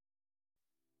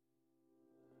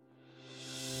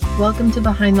Welcome to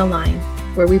Behind the Line,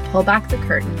 where we pull back the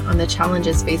curtain on the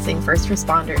challenges facing first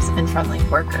responders and frontline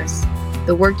workers.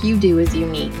 The work you do is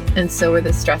unique, and so are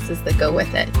the stresses that go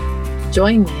with it.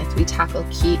 Join me as we tackle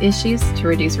key issues to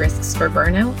reduce risks for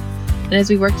burnout, and as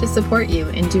we work to support you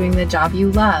in doing the job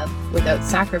you love without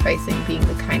sacrificing being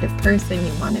the kind of person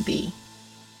you want to be.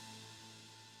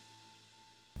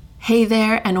 Hey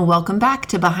there, and welcome back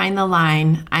to Behind the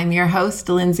Line. I'm your host,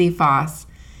 Lindsay Foss.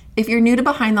 If you're new to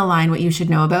Behind the Line, what you should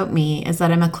know about me is that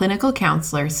I'm a clinical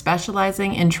counselor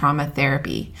specializing in trauma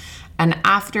therapy. And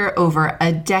after over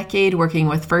a decade working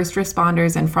with first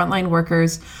responders and frontline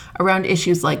workers around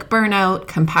issues like burnout,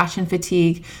 compassion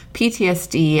fatigue,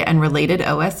 PTSD, and related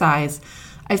OSIs,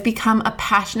 I've become a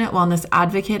passionate wellness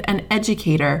advocate and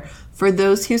educator for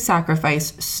those who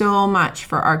sacrifice so much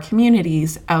for our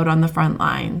communities out on the front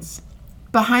lines.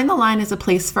 Behind the Line is a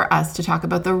place for us to talk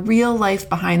about the real life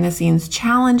behind the scenes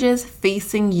challenges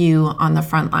facing you on the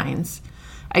front lines.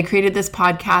 I created this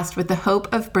podcast with the hope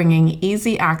of bringing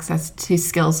easy access to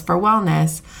skills for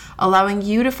wellness, allowing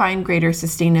you to find greater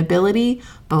sustainability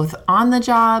both on the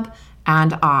job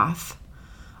and off.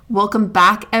 Welcome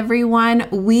back, everyone.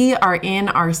 We are in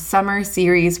our summer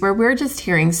series where we're just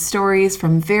hearing stories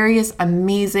from various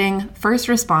amazing first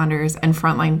responders and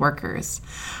frontline workers.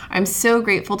 I'm so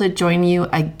grateful to join you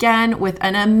again with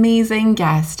an amazing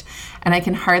guest, and I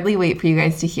can hardly wait for you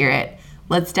guys to hear it.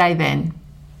 Let's dive in.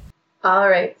 All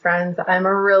right, friends, I'm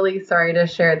really sorry to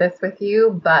share this with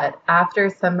you, but after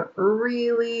some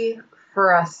really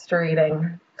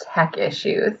frustrating tech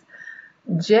issues,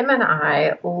 Jim and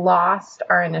I lost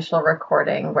our initial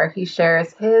recording where he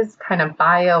shares his kind of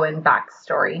bio and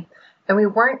backstory, and we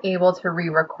weren't able to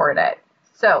re-record it.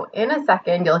 So in a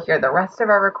second, you'll hear the rest of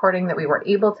our recording that we were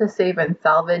able to save and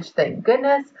salvage, thank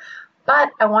goodness.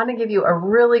 But I want to give you a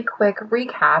really quick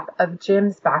recap of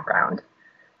Jim's background.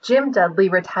 Jim Dudley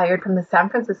retired from the San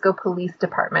Francisco Police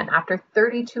Department after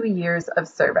 32 years of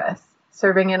service,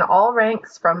 serving in all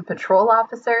ranks from patrol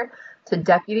officer to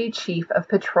Deputy Chief of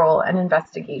Patrol and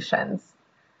Investigations.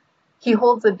 He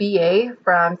holds a BA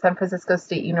from San Francisco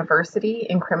State University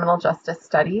in Criminal Justice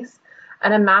Studies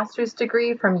and a master's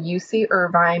degree from UC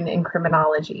Irvine in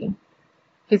Criminology.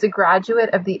 He's a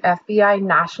graduate of the FBI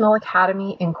National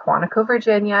Academy in Quantico,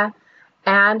 Virginia,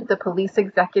 and the Police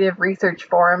Executive Research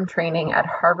Forum training at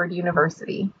Harvard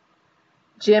University.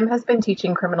 Jim has been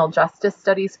teaching criminal justice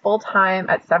studies full-time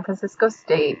at San Francisco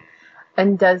State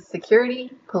and does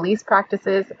security, police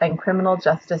practices, and criminal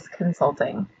justice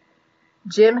consulting.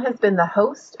 Jim has been the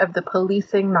host of the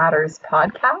Policing Matters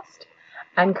podcast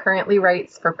and currently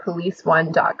writes for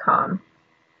policeone.com.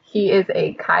 He is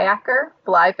a kayaker,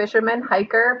 fly fisherman,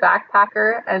 hiker,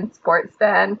 backpacker, and sports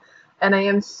fan, and I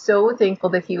am so thankful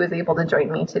that he was able to join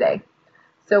me today.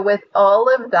 So with all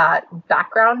of that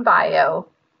background bio,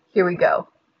 here we go.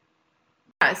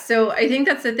 Yeah, so I think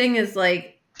that's the thing is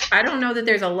I don't know that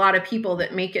there's a lot of people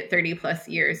that make it 30 plus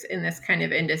years in this kind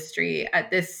of industry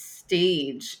at this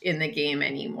stage in the game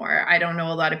anymore. I don't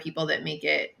know a lot of people that make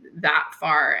it that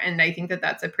far. And I think that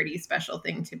that's a pretty special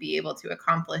thing to be able to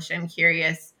accomplish. I'm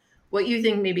curious what you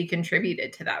think maybe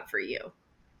contributed to that for you.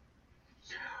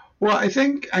 Well, I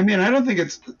don't think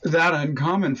it's that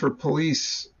uncommon for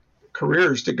police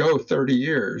careers to go 30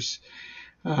 years.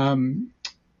 And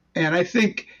I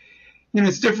think,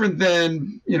 it's different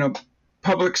than,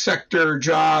 public sector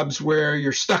jobs where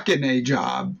you're stuck in a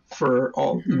job for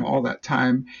all that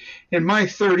time. In my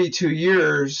 32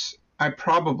 years, I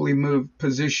probably moved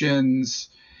positions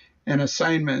and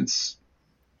assignments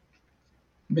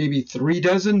maybe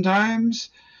 36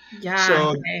 times. Yeah. So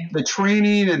okay. The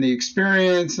training and the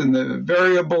experience and the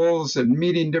variables and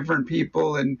meeting different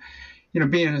people and,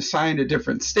 being assigned to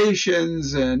different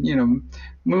stations and,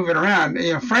 moving around,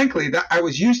 frankly, that I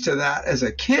was used to that as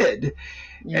a kid.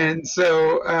 Yeah. And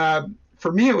so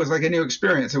for me, it was like a new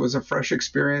experience. It was a fresh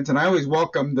experience. And I always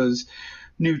welcomed those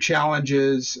new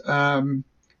challenges.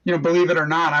 Believe it or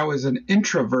not, I was an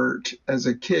introvert as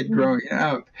a kid growing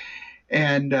up.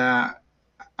 And I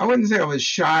wouldn't say I was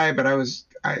shy, but I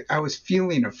was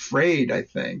feeling afraid, I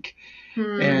think.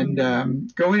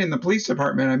 And going in the police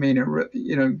department,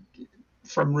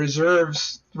 from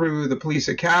reserves through the police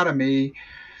academy,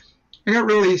 I got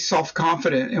really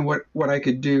self-confident in what I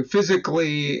could do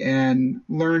physically and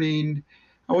learning.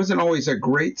 I wasn't always a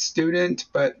great student,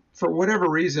 but for whatever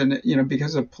reason,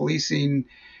 because of policing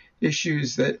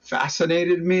issues that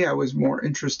fascinated me, I was more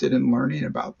interested in learning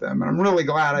about them. And I'm really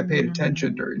glad I paid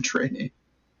attention during training.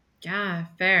 Yeah,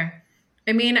 fair.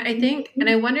 I mean, I think, and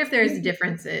I wonder if there's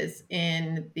differences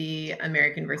in the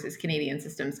American versus Canadian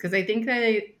systems, because I think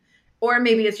that or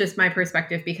maybe it's just my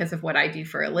perspective because of what I do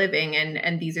for a living.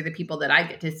 And these are the people that I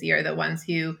get to see are the ones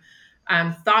who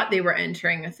thought they were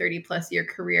entering a 30 plus year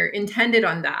career, intended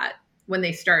on that when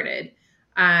they started.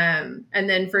 And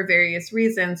then for various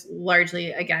reasons,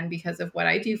 largely, again, because of what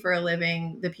I do for a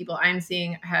living, the people I'm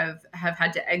seeing have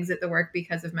had to exit the work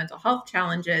because of mental health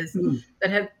challenges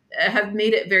that have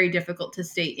made it very difficult to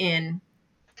stay in,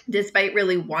 despite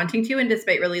really wanting to and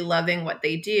despite really loving what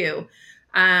they do.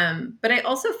 But I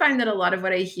also find that a lot of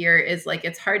what I hear is like,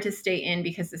 it's hard to stay in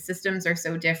because the systems are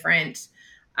so different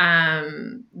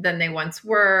than they once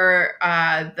were.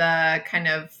 The kind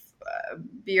of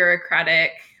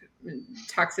bureaucratic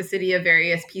toxicity of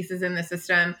various pieces in the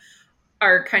system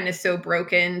are kind of so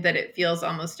broken that it feels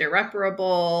almost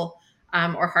irreparable,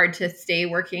 or hard to stay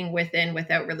working within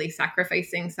without really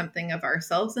sacrificing something of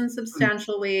ourselves in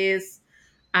substantial ways.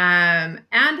 And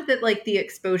that like the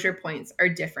exposure points are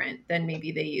different than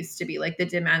maybe they used to be. Like the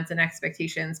demands and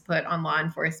expectations put on law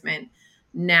enforcement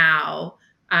now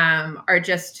are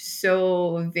just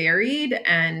so varied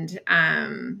and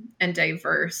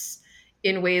diverse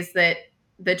in ways that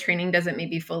the training doesn't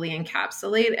maybe fully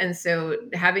encapsulate. And so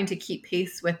having to keep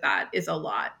pace with that is a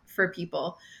lot for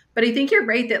people. But I think you're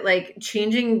right that like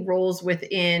changing roles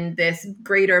within this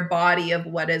greater body of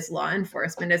what is law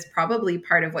enforcement is probably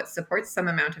part of what supports some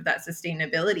amount of that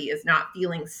sustainability, is not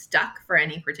feeling stuck for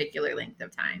any particular length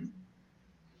of time.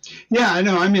 Yeah, I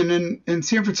know. I mean, in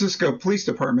San Francisco Police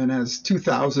Department has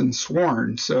 2,000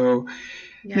 sworn. So,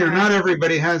 not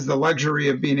everybody has the luxury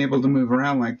of being able to move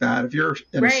around like that. If you're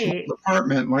in a small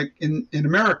department, like in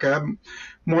America,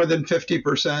 more than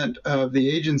 50% of the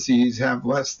agencies have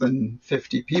less than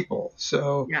 50 people.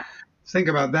 So think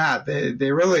about that.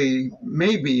 They really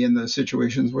may be in the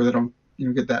situations where they don't,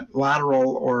 get that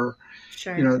lateral or,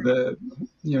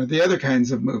 the other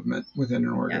kinds of movement within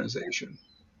an organization.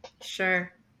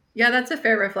 Sure. Yeah, that's a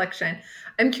fair reflection.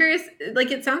 I'm curious, like,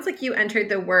 it sounds like you entered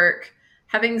the work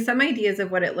having some ideas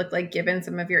of what it looked like given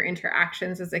some of your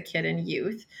interactions as a kid and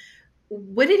youth.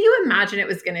 What did you imagine it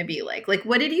was going to be like? Like,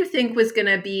 what did you think was going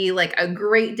to be like a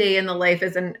great day in the life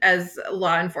as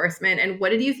law enforcement? And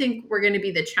what did you think were going to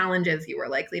be the challenges you were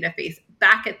likely to face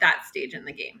back at that stage in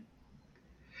the game?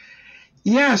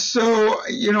 Yeah, so,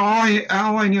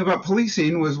 all I knew about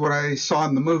policing was what I saw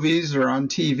in the movies or on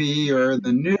TV or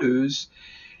the news.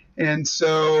 And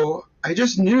so I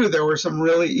just knew there were some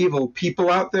really evil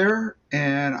people out there,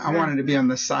 and I wanted to be on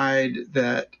the side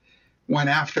that went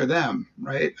after them,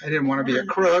 right? I didn't want to be a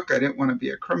crook. I didn't want to be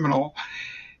a criminal.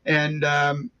 And,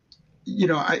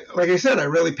 like I said, I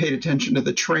really paid attention to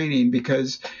the training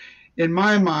because in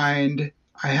my mind,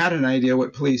 I had an idea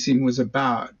what policing was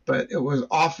about, but it was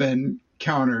often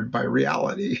countered by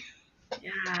reality.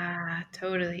 Yeah,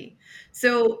 totally.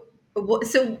 So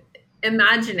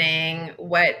imagining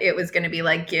what it was going to be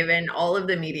like given all of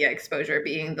the media exposure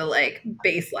being the like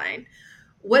baseline,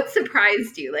 what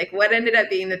surprised you? Like what ended up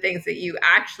being the things that you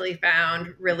actually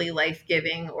found really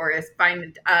life-giving or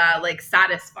find like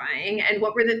satisfying? And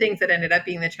what were the things that ended up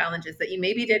being the challenges that you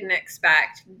maybe didn't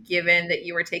expect given that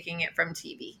you were taking it from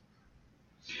TV?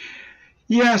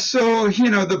 Yeah, so,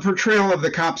 the portrayal of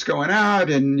the cops going out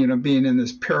and, being in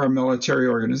this paramilitary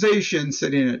organization,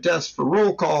 sitting at desks for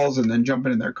roll calls and then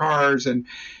jumping in their cars and,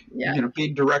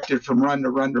 being directed from run to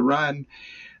run to run.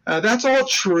 That's all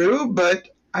true, but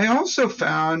I also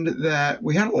found that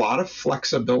we had a lot of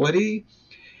flexibility.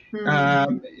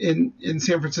 In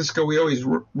San Francisco, we always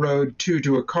rode two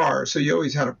to a car, so you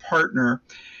always had a partner.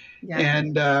 Yeah.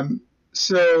 And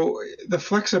so the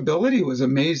flexibility was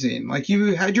amazing. Like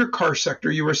you had your car sector,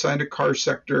 you were assigned a car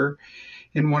sector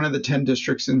in one of the 10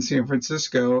 districts in San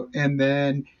Francisco, and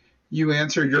then you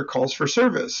answered your calls for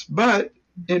service. But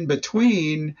in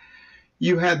between,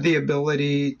 you had the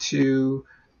ability to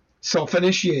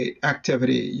self-initiate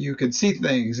activity. You could see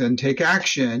things and take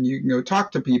action. You can go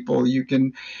talk to people. You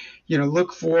can,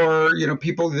 look for,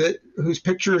 people whose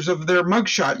pictures of their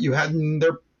mugshot you had in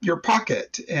your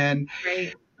pocket. And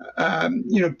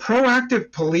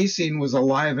proactive policing was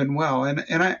alive and well. And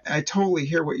I totally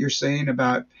hear what you're saying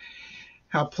about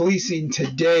how policing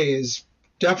today is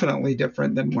definitely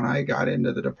different than when I got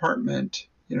into the department,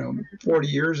 40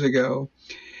 years ago.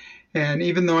 And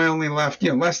even though I only left,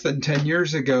 less than 10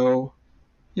 years ago,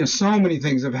 so many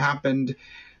things have happened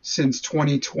since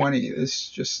 2020. This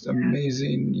just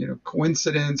amazing,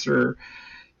 coincidence or,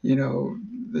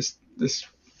 this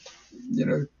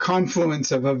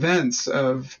confluence of events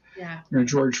of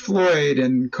George Floyd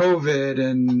and COVID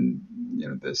and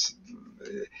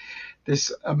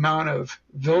this amount of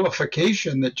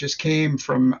vilification that just came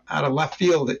from out of left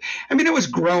field. I mean, it was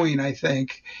growing. I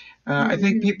think. I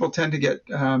think people tend to get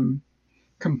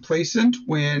complacent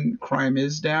when crime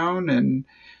is down and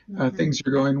things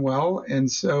are going well.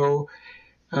 And so,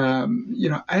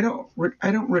 I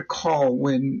don't recall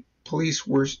when police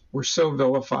were so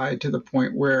vilified to the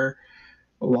point where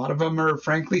a lot of them are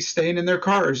frankly staying in their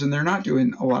cars and they're not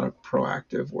doing a lot of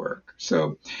proactive work.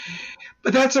 So,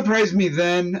 but that surprised me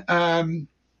then.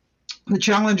 The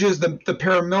challenges, the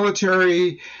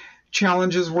paramilitary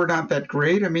challenges were not that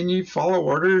great. I mean, you follow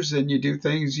orders and you do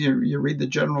things, you read the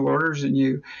general orders and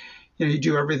you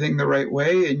do everything the right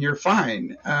way and you're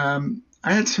fine.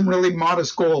 I had some really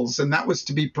modest goals, and that was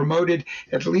to be promoted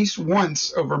at least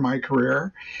once over my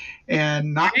career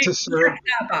and not to serve. Check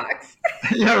that box.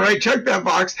 Yeah, right. Check that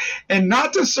box. And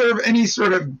not to serve any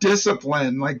sort of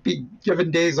discipline, like be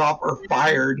given days off or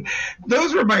fired.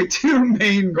 Those were my two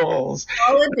main goals.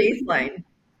 Solid baseline.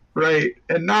 Right.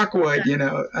 And knock wood,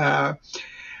 I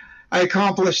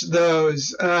accomplished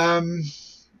those. I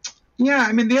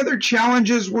mean, the other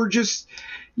challenges were just,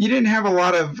 you didn't have a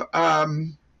lot of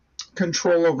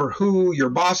control over who your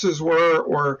bosses were,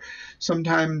 or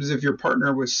sometimes if your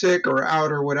partner was sick or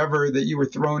out or whatever, that you were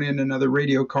thrown in another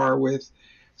radio car with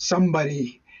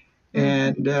somebody.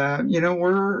 And,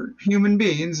 we're human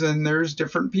beings and there's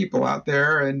different people out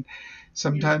there. And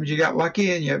sometimes you got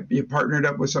lucky and you partnered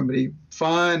up with somebody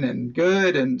fun and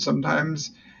good, and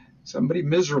sometimes somebody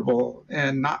miserable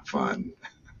and not fun.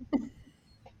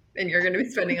 And you're going to be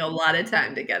spending a lot of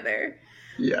time together.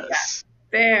 Yes.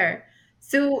 Yeah, fair.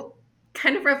 So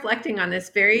kind of reflecting on this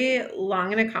very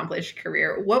long and accomplished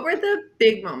career, what were the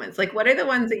big moments? Like, what are the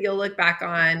ones that you'll look back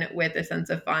on with a sense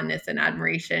of fondness and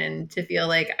admiration to feel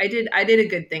like I did a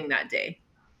good thing that day?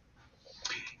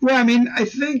 Well, I mean, I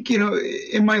think,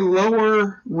 in my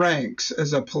lower ranks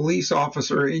as a police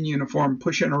officer in uniform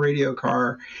pushing a radio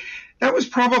car, that was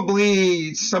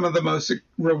probably some of the most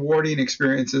rewarding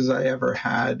experiences I ever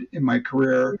had in my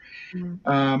career.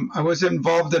 I was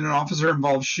involved in an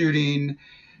officer-involved shooting.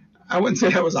 I wouldn't say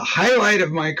that was a highlight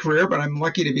of my career, but I'm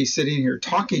lucky to be sitting here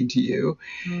talking to you.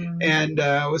 And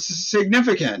it was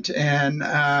significant. And,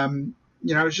 I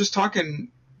was just talking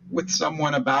with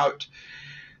someone about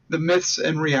the myths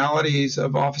and realities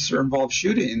of officer-involved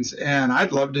shootings. And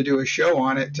I'd love to do a show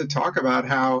on it to talk about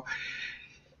how,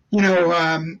 there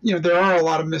are a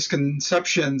lot of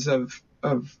misconceptions of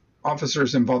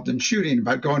officers involved in shooting,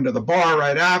 about going to the bar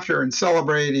right after and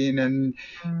celebrating and,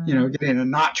 getting a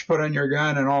notch put on your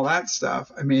gun and all that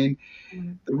stuff. I mean,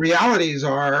 the realities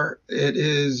are it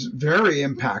is very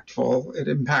impactful. It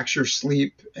impacts your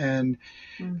sleep. And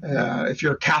if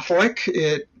you're Catholic,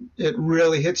 it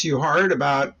really hits you hard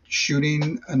about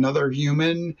shooting another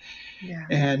human. Yeah.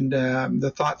 And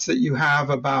the thoughts that you have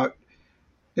about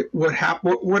what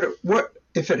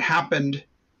if it happened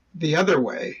the other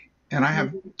way. And I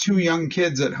have two young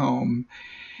kids at home,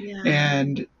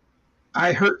 and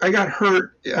I got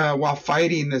hurt while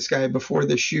fighting this guy before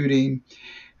the shooting.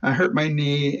 I hurt my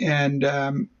knee, and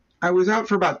I was out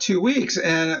for about 2 weeks.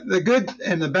 And the good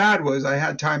and the bad was I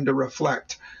had time to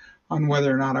reflect on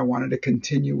whether or not I wanted to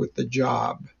continue with the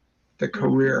job, the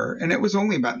career. And it was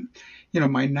only about,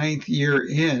 my 9th year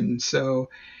in. So,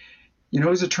 it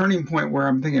was a turning point where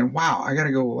I'm thinking, wow, I got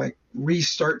to go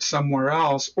restart somewhere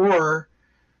else, or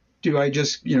do I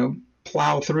just,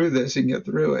 plow through this and get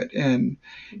through it? And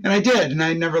I did, and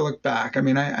I never looked back. I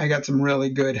mean, I got some really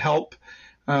good help,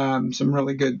 some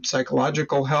really good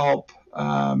psychological help,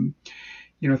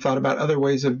 thought about other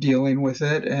ways of dealing with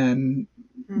it. And,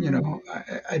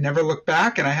 I never looked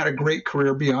back, and I had a great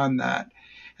career beyond that.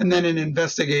 And then in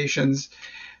investigations,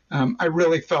 I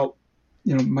really felt,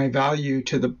 my value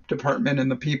to the department and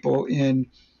the people in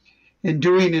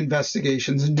doing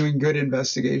investigations and doing good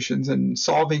investigations and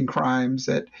solving crimes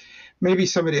that maybe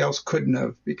somebody else couldn't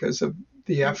have because of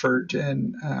the effort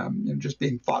and just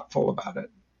being thoughtful about it.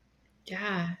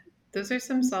 Yeah, those are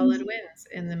some solid wins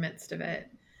in the midst of it.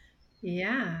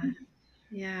 Yeah.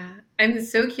 I'm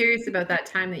so curious about that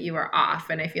time that you were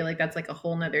off. And I feel like that's like a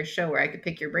whole nother show where I could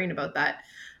pick your brain about that.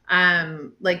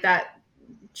 Like that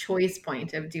choice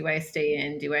point of, do I stay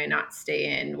in? Do I not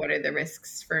stay in? What are the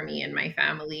risks for me and my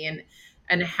family?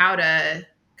 And how to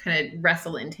kind of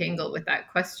wrestle and tangle with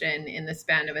that question in the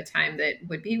span of a time that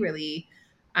would be really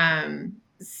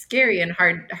scary and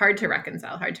hard to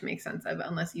reconcile, hard to make sense of,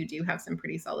 unless you do have some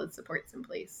pretty solid supports in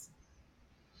place.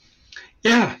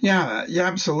 Yeah,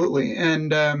 absolutely.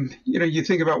 And, you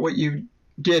think about what you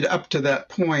did up to that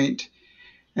point,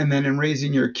 and then in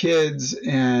raising your kids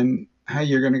and how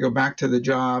you're going to go back to the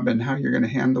job and how you're going to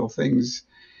handle things,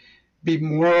 be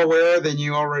more aware than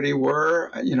you already were.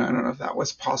 I don't know if that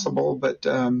was possible, but,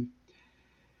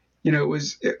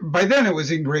 by then it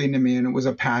was ingrained in me, and it was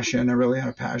a passion. I really had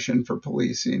a passion for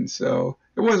policing. So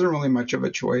it wasn't really much of a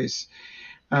choice.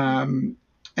 And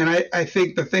I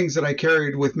think the things that I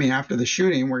carried with me after the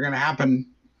shooting were going to happen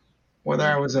whether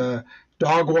I was a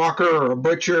dog walker or a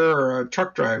butcher or a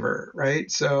truck driver,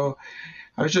 right? So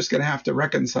I was just going to have to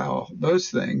reconcile those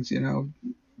things,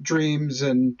 dreams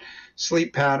and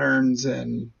sleep patterns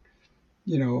and,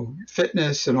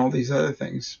 fitness and all these other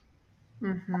things.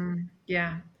 Mm-hmm.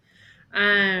 Yeah.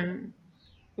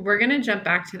 We're going to jump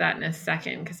back to that in a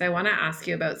second because I want to ask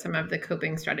you about some of the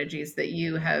coping strategies that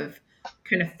you have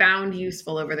kind of found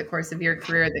useful over the course of your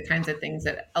career, the kinds of things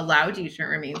that allowed you to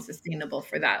remain sustainable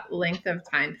for that length of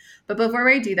time. But before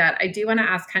I do that, I do want to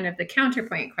ask kind of the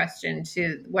counterpoint question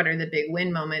to what are the big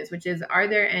win moments, which is, are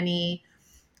there any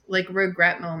like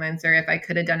regret moments, or if I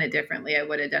could have done it differently, I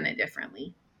would have done it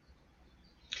differently?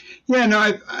 Yeah, no,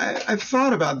 I've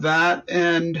thought about that,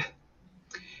 and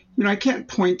I can't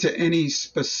point to any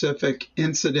specific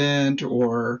incident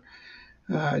or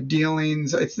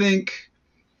dealings. I think,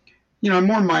 I'm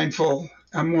more mindful.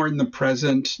 I'm more in the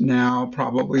present now,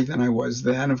 probably, than I was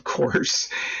then, of course.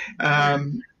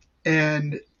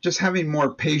 And just having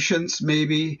more patience,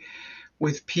 maybe,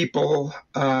 with people.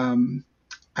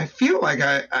 I feel like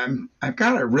I've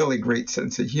got a really great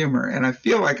sense of humor, and I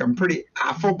feel like I'm pretty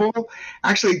affable.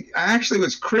 I actually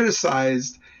was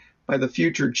criticized by the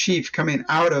future chief coming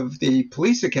out of the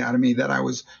police academy that I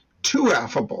was too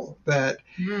affable, that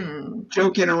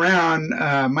joking around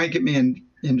might get me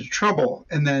into trouble.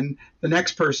 And then the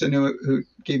next person who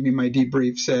gave me my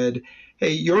debrief said,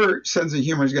 hey, your sense of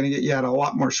humor is going to get you out a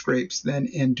lot more scrapes than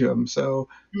into them, so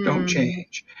don't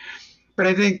change. But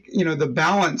I think, the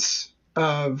balance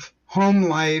of home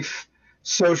life,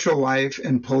 social life,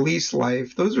 and police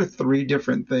life, those are three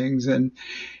different things. And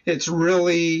it's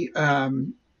really,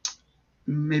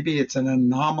 maybe it's an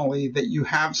anomaly that you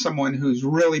have someone who's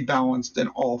really balanced in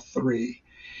all three.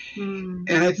 And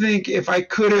I think if I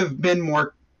could have been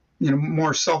more,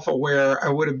 more self-aware, I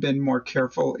would have been more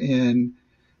careful in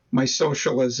my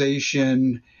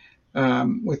socialization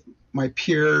with my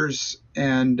peers,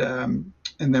 and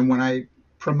then when I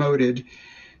promoted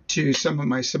to some of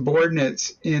my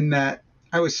subordinates, in that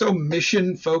I was so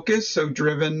mission focused, so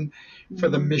driven for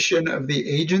the mission of the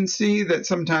agency, that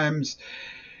sometimes,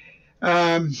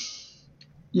 maybe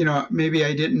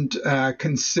I didn't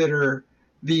consider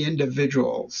the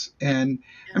individuals. And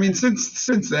I mean,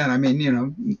 since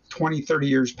then, 20, 30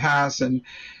 years pass, and,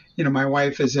 my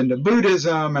wife is into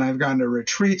Buddhism, and I've gone to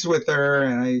retreats with her,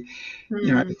 and I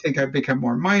think I've become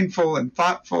more mindful and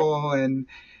thoughtful and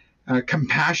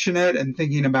compassionate and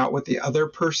thinking about what the other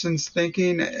person's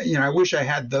thinking. I wish I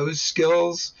had those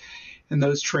skills and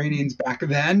those trainings back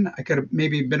then. I could have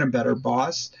maybe been a better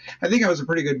boss. I think I was a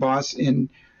pretty good boss in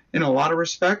a lot of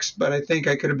respects, but I think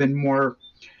I could have been more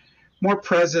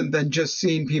present than just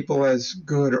seeing people as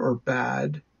good or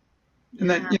bad.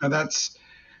 And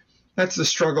that's the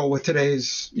struggle with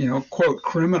today's, quote,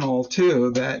 criminal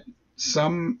too, that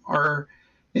some are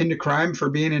into crime for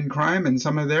being in crime, and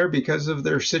some are there because of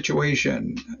their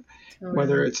situation,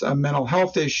 whether it's a mental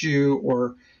health issue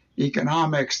or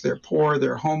economics, they're poor,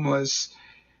 they're homeless.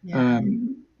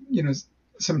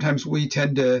 Sometimes we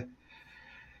tend to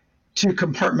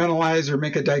compartmentalize or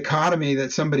make a dichotomy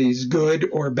that somebody's good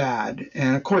or bad.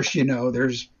 And of course,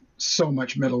 there's so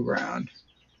much middle ground.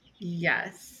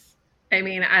 Yes. I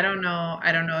mean, I don't know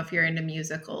if you're into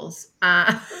musicals.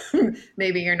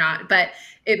 Maybe you're not, but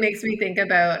it makes me think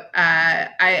about,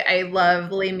 I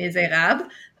love Les Miserables.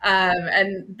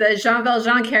 And the Jean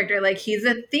Valjean character, like, he's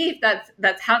a thief.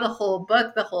 That's how the whole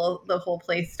book, the whole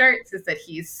play starts, is that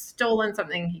he's stolen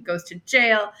something. He goes to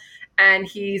jail, and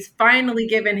he's finally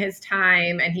given his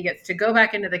time, and he gets to go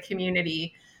back into the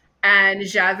community. And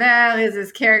Javert is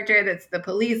his character. That's the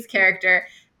police character.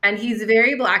 And he's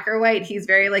very black or white. He's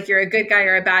very like, you're a good guy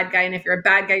or a bad guy. And if you're a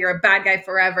bad guy, you're a bad guy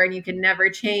forever, and you can never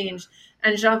change.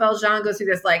 And Jean Valjean goes through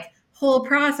this like whole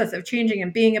process of changing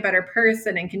and being a better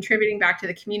person and contributing back to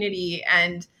the community.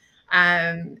 And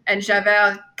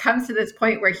Javert comes to this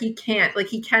point where he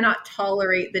cannot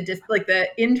tolerate the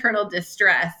internal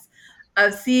distress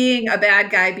of seeing a bad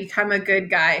guy become a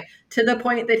good guy, to the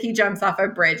point that he jumps off a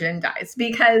bridge and dies,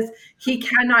 because he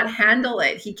cannot handle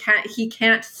it. He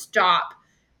can't stop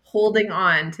holding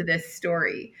on to this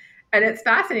story. And it's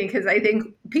fascinating because I think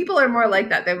people are more like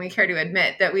that than we care to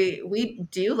admit, that we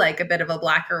do like a bit of a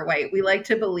black or white. We like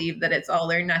to believe that it's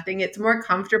all or nothing. It's more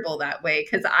comfortable that way,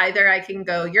 because either I can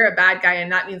go, you're a bad guy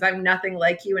and that means I'm nothing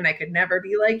like you and I could never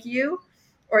be like you,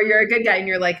 or you're a good guy and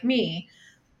you're like me.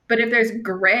 But if there's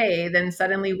gray, then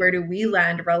suddenly where do we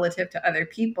land relative to other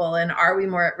people? And are we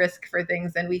more at risk for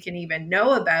things than we can even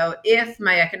know about if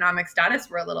my economic status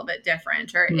were a little bit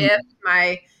different, or if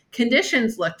my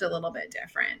conditions looked a little bit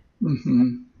different?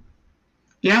 Mm-hmm.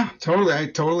 Yeah, totally. I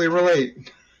totally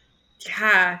relate.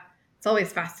 Yeah. It's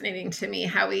always fascinating to me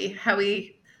how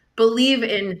we believe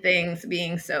in things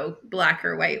being so black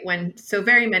or white when so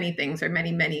very many things are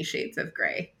many, many shades of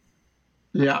gray.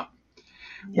 Yeah.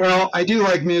 Well, I do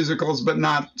like musicals, but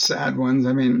not sad ones.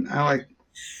 I mean, I like.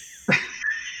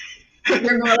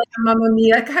 You're more like a Mamma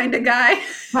Mia kind of guy.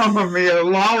 Mamma Mia,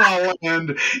 La La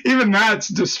Land. Even that's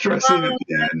distressing at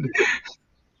the end.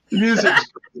 The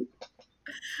music's great.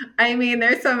 I mean,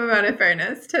 there's some amount of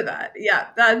fairness to that. Yeah,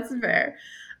 that's fair.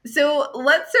 So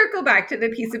let's circle back to the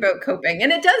piece about coping.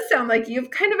 And it does sound like you've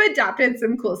kind of adopted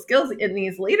some cool skills in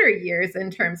these later years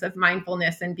in terms of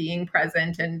mindfulness and being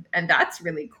present. And that's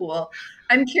really cool.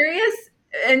 I'm curious,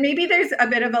 and maybe there's a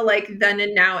bit of a like then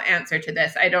and now answer to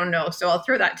this. I don't know. So I'll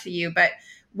throw that to you. But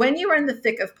when you were in the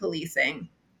thick of policing,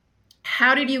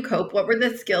 how did you cope? What were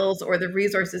the skills or the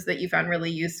resources that you found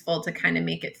really useful to kind of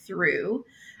make it through?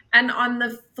 And on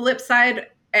the flip side,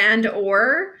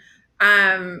 are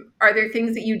there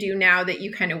things that you do now that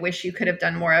you kind of wish you could have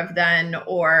done more of then,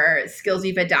 or skills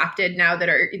you've adapted now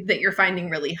that you're finding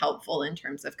really helpful in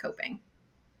terms of coping?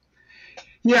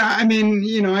 Yeah, I mean,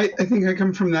 I think I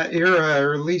come from that era,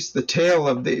 or at least the tail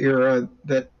of the era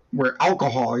where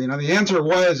alcohol, the answer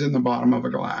was in the bottom of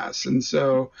a glass. And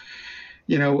so,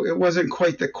 it wasn't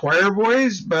quite the choir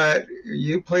boys, but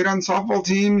you played on softball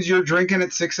teams, you're drinking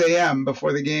at 6 a.m.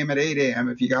 before the game at 8 a.m.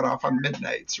 if you got off on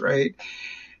midnights, right?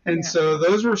 And so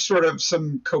those were sort of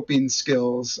some coping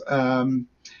skills, going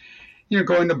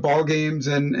to ball games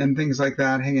and things like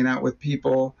that, hanging out with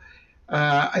people.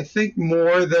 I think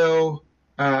more, though,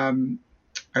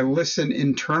 I listen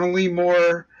internally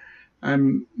more.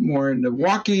 I'm more into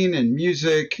walking and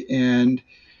music and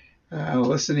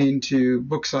listening to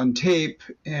books on tape.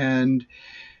 And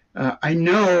I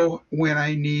know when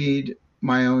I need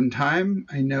my own time.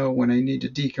 I know when I need to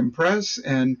decompress.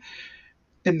 And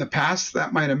in the past,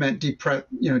 that might have meant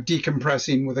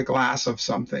decompressing with a glass of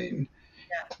something.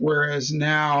 Yeah. Whereas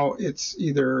now it's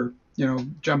either,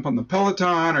 jump on the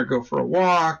Peloton or go for a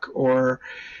walk or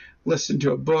listen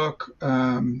to a book,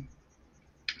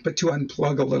 but to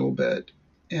unplug a little bit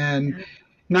and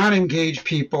not engage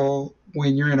people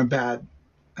when you're in a bad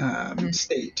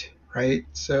state, right?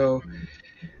 So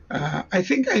I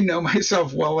think I know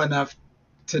myself well enough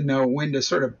to know when to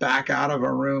sort of back out of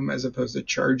a room as opposed to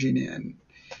charging in.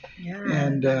 Yeah.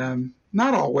 And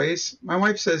not always. My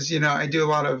wife says, I do a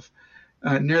lot of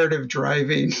narrative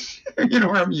driving,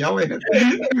 where I'm yelling at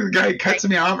the guy cuts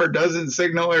me off or doesn't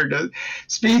signal or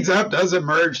speeds up, doesn't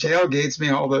merge, tailgates me,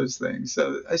 all those things.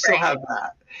 So I still have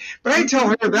that. But I tell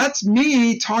her that's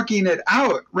me talking it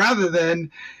out rather than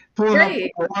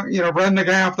pulling up, running the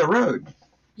guy off the road.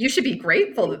 You should be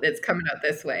grateful that it's coming out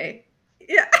this way.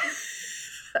 Yeah.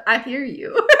 I hear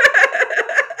you.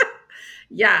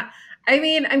 Yeah. I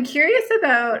mean, I'm curious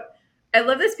about, I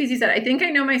love this piece you said. I think I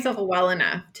know myself well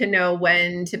enough to know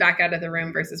when to back out of the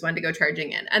room versus when to go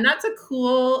charging in. And that's a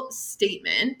cool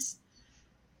statement.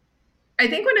 I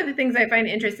think one of the things I find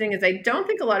interesting is I don't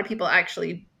think a lot of people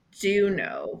actually do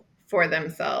know for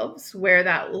themselves where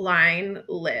that line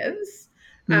lives.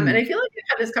 And I feel like we've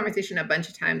had this conversation a bunch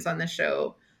of times on the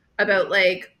show about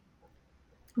like,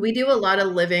 we do a lot of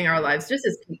living our lives just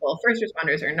as people, first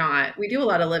responders or not. We do a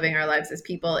lot of living our lives as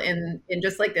people in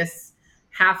just like this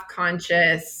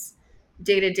half-conscious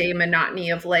day-to-day monotony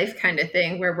of life kind of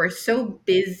thing where we're so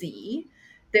busy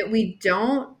that we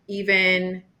don't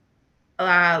even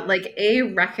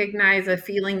recognize a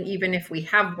feeling, even if we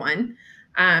have one,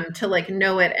 to like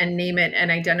know it and name it and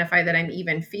identify that I'm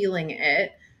even feeling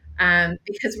it,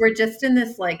 because we're just in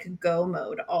this like go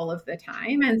mode all of the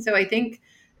time. And so I think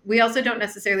we also don't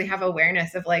necessarily have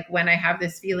awareness of like, when I have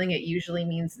this feeling, it usually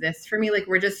means this for me. Like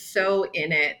we're just so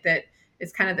in it that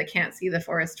it's kind of the can't see the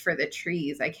forest for the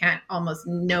trees. I can't almost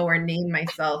know or name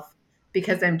myself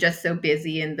because I'm just so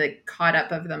busy and the caught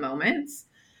up of the moments.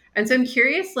 And so I'm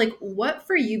curious, like what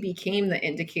for you became the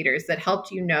indicators that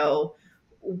helped you know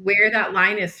where that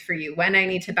line is for you, when I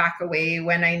need to back away,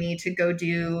 when I need to go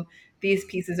do these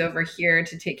pieces over here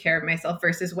to take care of myself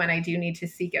versus when I do need to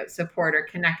seek out support or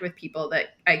connect with people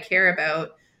that I care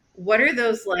about. What are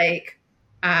those like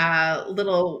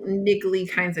little niggly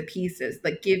kinds of pieces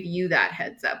that give you that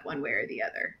heads up one way or the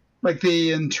other? Like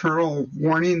the internal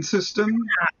warning system?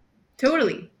 Yeah,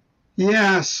 totally.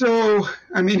 Yeah. So,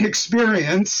 I mean,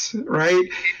 experience, right?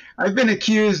 I've been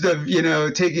accused of,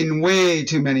 taking way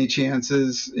too many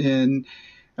chances in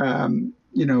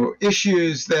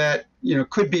issues that,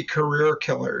 could be career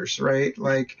killers, right?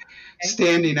 Like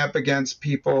standing up against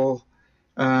people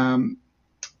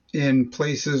in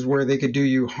places where they could do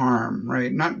you harm,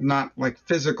 right? Not like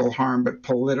physical harm, but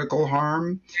political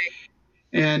harm.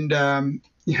 And,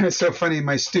 it's so funny.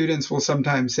 My students will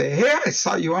sometimes say, "Hey, I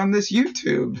saw you on this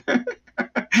YouTube."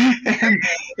 And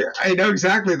I know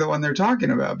exactly the one they're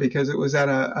talking about because it was at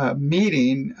a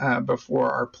meeting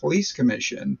before our police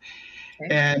commission.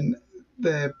 And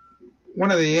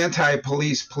one of the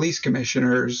anti-police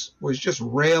commissioners was just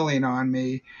railing on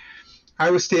me.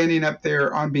 I was standing up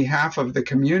there on behalf of the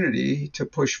community to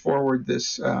push forward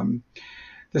this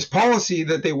policy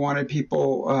that they wanted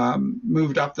people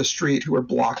moved off the street who were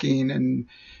blocking and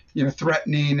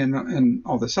threatening and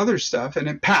all this other stuff, and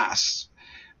it passed.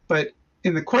 But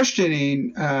in the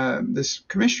questioning, this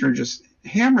commissioner just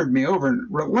hammered me over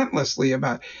relentlessly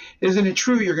about, isn't it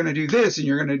true you're going to do this and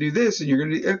you're going to do this and you're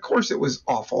going to do... Of course, it was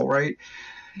awful, right?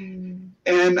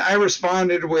 And I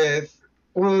responded with,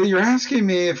 "Well, you're asking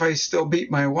me if I still beat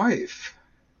my wife."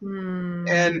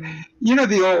 And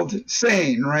the old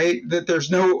saying, right, that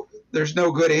there's no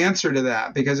good answer to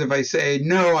that, because if I say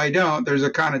no, I don't, there's a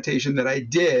connotation that I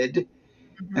did.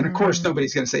 And of course,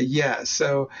 nobody's going to say yes.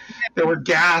 So there were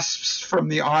gasps from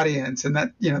the audience, and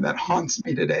that haunts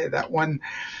me today. That one,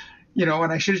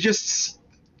 and I should have just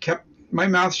kept my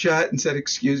mouth shut and said,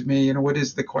 "Excuse me, what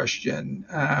is the question?"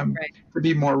 To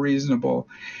be more reasonable.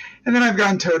 And then I've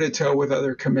gone toe to toe with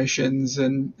other commissions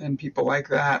and people like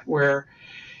that, where,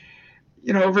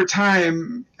 over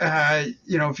time,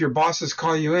 if your bosses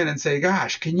call you in and say,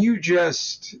 "Gosh, can you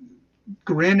just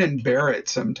grin and bear it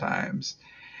sometimes?"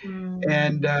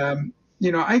 And,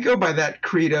 I go by that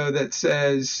credo that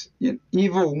says,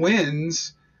 evil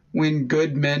wins when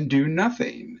good men do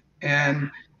nothing.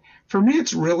 And for me,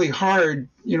 it's really hard,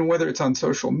 whether it's on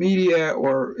social media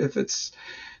or if it's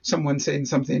someone saying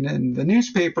something in the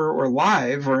newspaper or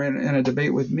live or in a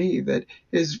debate with me that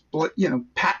is,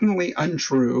 patently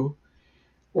untrue,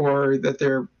 or that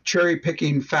they're cherry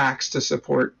picking facts to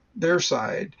support their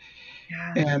side.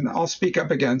 And I'll speak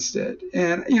up against it.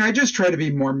 And, I just try to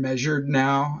be more measured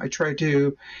now. I try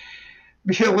to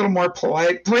be a little more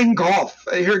polite. Playing golf.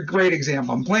 Here's a great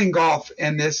example. I'm playing golf,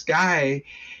 and this guy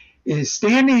is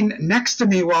standing next to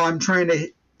me while I'm trying to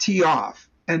tee off.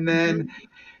 And then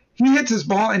he hits his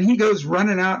ball, and he goes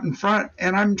running out in front,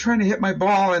 and I'm trying to hit my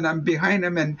ball, and I'm behind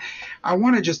him. And I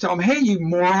want to just tell him, "Hey, you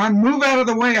moron, move out of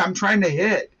the way. I'm trying to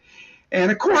hit." And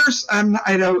of course,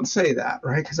 I don't say that,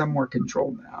 right? Because I'm more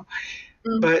controlled now.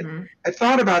 But I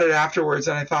thought about it afterwards,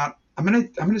 and I thought, I'm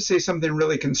gonna say something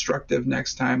really constructive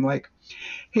next time, like,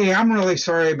 "Hey, I'm really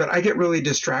sorry, but I get really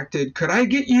distracted. Could I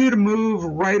get you to move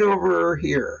right over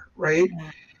here?" Right?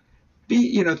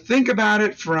 Think about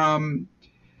it from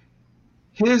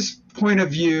his point of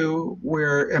view.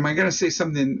 Where am I going to say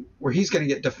something where he's going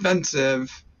to get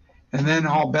defensive, and then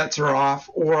all bets are off,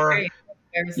 or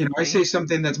I say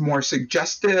something that's more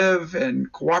suggestive and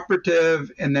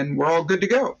cooperative, and then we're all good to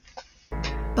go.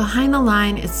 Behind the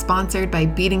Line is sponsored by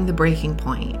Beating the Breaking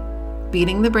Point.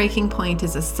 Beating the Breaking Point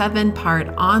is a 7-part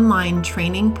online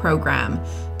training program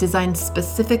designed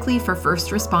specifically for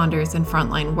first responders and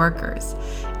frontline workers,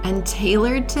 and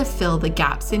tailored to fill the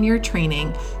gaps in your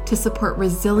training to support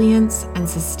resilience and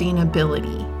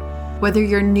sustainability. Whether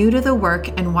you're new to the work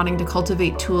and wanting to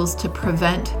cultivate tools to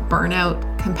prevent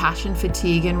burnout, compassion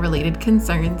fatigue, and related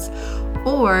concerns,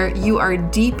 or you are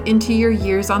deep into your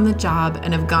years on the job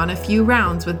and have gone a few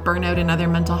rounds with burnout and other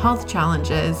mental health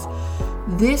challenges,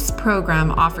 this program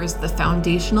offers the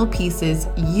foundational pieces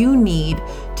you need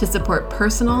to support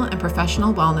personal and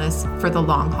professional wellness for the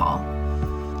long haul.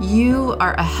 You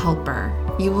are a helper.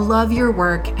 You love your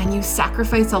work and you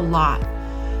sacrifice a lot.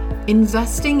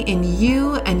 Investing in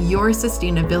you and your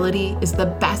sustainability is the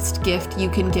best gift you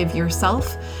can give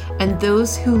yourself and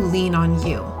those who lean on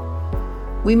you.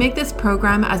 We make this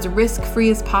program as risk-free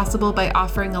as possible by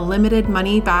offering a limited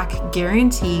money-back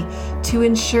guarantee to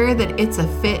ensure that it's a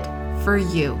fit for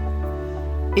you.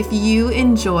 If you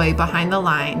enjoy Behind the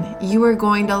Line, you are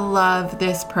going to love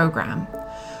this program.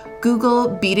 Google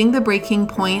Beating the Breaking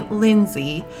Point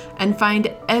Lindsay and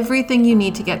find everything you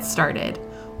need to get started,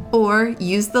 or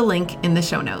use the link in the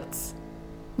show notes.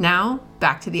 Now,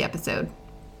 back to the episode.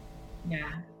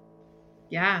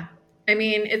 Yeah. I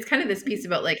mean, it's kind of this piece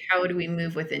about like, how do we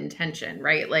move with intention,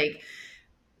 right? Like,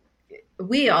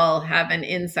 we all have an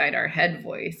inside our head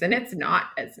voice, and it's not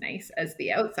as nice as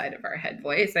the outside of our head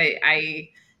voice. I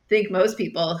think most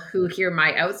people who hear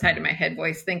my outside of my head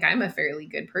voice think I'm a fairly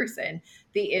good person.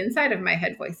 The inside of my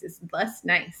head voice is less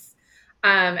nice.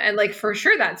 And like, for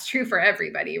sure, that's true for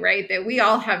everybody, right? That we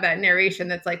all have that narration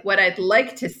that's like what I'd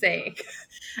like to say.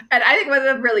 And I think one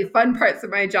of the really fun parts of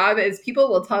my job is people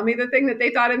will tell me the thing that they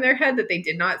thought in their head that they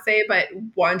did not say, but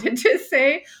wanted to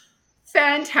say.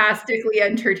 Fantastically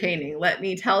entertaining, let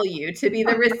me tell you, to be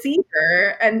the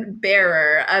receiver and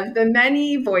bearer of the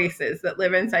many voices that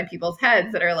live inside people's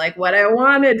heads that are like, what I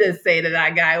wanted to say to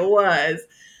that guy was.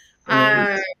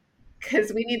 Right.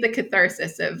 Because we need the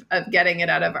catharsis of getting it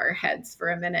out of our heads for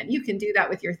a minute. You can do that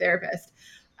with your therapist.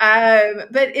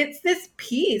 But it's this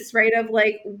piece, right, of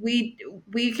like we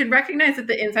can recognize that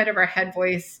the inside of our head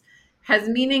voice has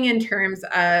meaning in terms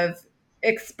of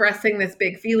expressing this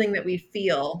big feeling that we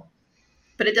feel,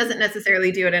 but it doesn't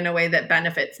necessarily do it in a way that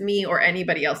benefits me or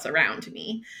anybody else around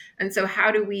me. And so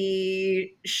how do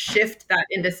we shift that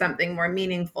into something more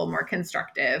meaningful, more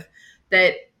constructive,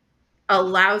 that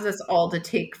allows us all to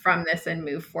take from this and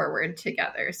move forward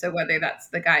together? So whether that's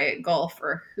the guy at golf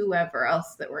or whoever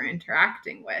else that we're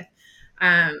interacting with.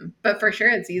 But for sure,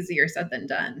 it's easier said than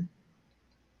done.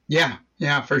 Yeah,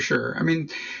 yeah, for sure. I mean,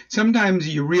 sometimes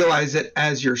you realize it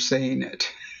as you're saying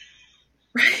it.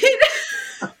 Right?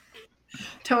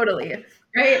 Totally.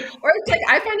 Right. Or it's like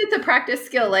I find it's a practice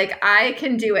skill. Like I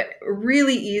can do it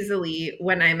really easily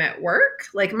when I'm at work.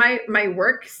 Like my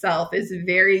work self is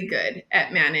very good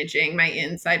at managing my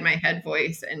inside my head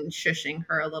voice and shushing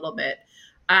her a little bit.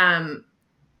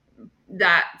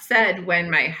 That said,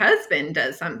 when my husband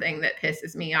does something that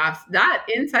pisses me off, that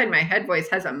inside my head voice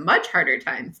has a much harder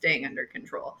time staying under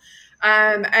control.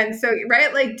 And so,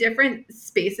 right, like different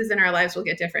spaces in our lives will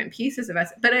get different pieces of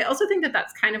us. But I also think that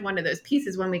that's kind of one of those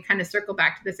pieces when we kind of circle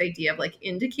back to this idea of like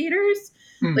indicators.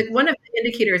 Hmm. Like one of the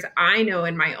indicators I know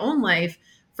in my own life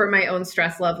for my own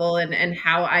stress level and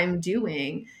how I'm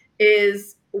doing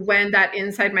is when that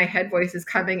inside my head voice is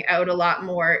coming out a lot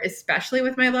more, especially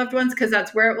with my loved ones, because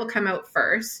that's where it will come out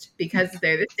first, because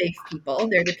they're the safe people.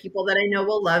 They're the people that I know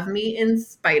will love me in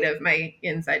spite of my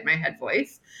inside my head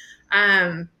voice.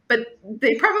 But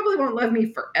they probably won't love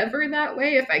me forever that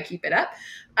way if I keep it up.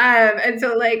 And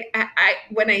so like I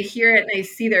when I hear it and I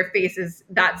see their faces,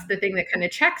 that's the thing that kind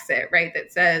of checks it, right?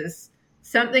 That says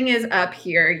something is up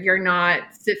here. You're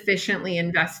not sufficiently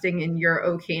investing in your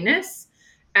okayness,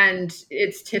 and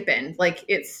it's tipping, like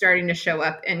it's starting to show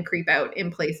up and creep out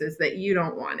in places that you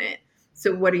don't want it.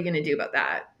 So what are you going to do about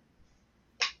that?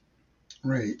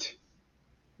 Right.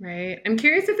 Right. I'm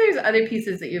curious if there's other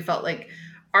pieces that you felt like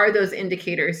are those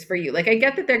indicators for you. Like I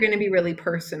get that they're going to be really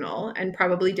personal and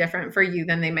probably different for you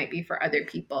than they might be for other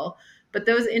people. But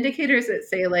those indicators that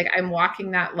say like I'm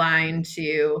walking that line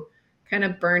to kind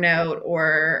of burnout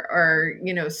or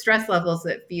you know stress levels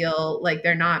that feel like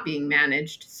they're not being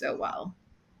managed so well.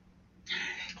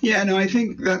 Yeah, no, I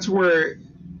think that's where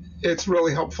it's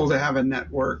really helpful to have a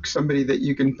network, somebody that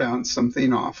you can bounce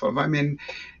something off of. I mean,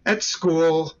 at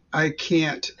school, I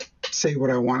can't say what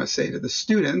I want to say to the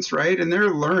students, right? And they're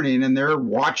learning and they're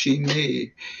watching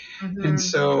me. And Mm-hmm.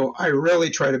 so I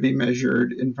really try to be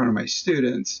measured in front of my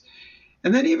students.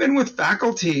 And then even with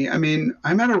faculty, I mean,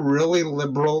 I'm at a really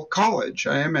liberal college.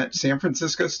 I am at San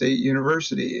Francisco State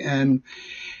University, and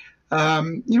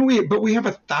we have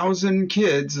 1,000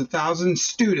 kids, 1,000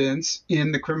 students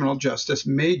in the criminal justice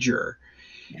major.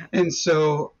 Yeah. And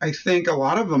so I think a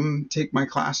lot of them take my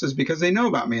classes because they know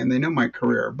about me and they know my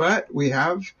career. But we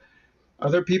have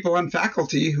other people on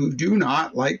faculty who do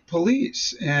not like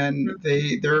police, and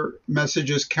their message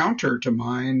is counter to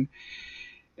mine.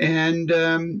 And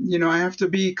I have to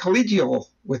be collegial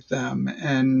with them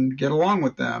and get along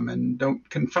with them and don't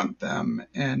confront them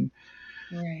and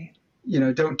Right.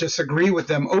 don't disagree with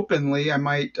them openly. I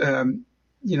might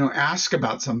ask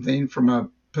about something from a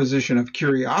position of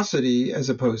curiosity as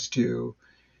opposed to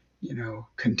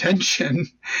contention.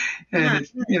 And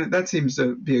Yeah. that seems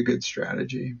to be a good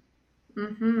strategy.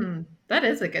 Mm-hmm. That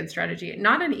is a good strategy.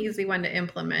 Not an easy one to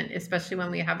implement, especially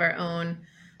when we have our own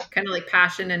kind of like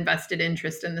passion and vested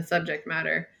interest in the subject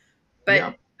matter. But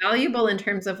Yeah. valuable in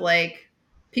terms of like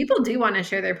people do want to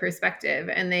share their perspective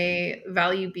and they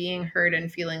value being heard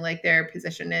and feeling like their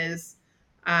position is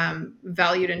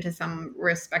valued and to some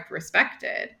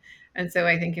respected. And so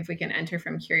I think if we can enter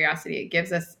from curiosity, it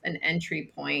gives us an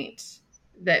entry point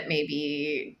that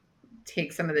maybe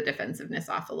takes some of the defensiveness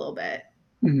off a little bit.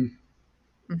 Mhm.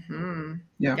 Mm-hmm.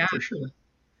 Yeah, Yeah. for sure.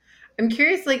 I'm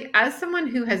curious, like, as someone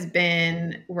who has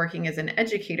been working as an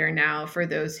educator now for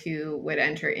those who would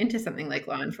enter into something like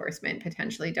law enforcement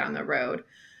potentially down the road,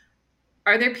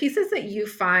 are there pieces that you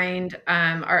find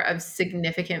are of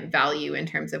significant value in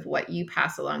terms of what you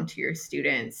pass along to your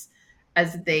students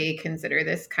as they consider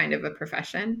this kind of a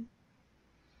profession?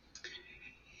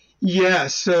 Yeah.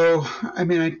 So, I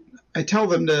mean, I tell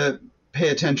them to pay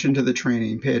attention to the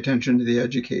training, pay attention to the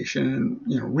education,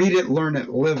 and read it, learn it,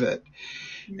 live it.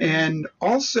 And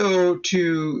also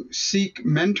to seek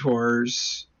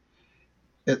mentors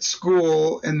at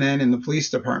school and then in the police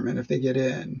department if they get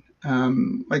in.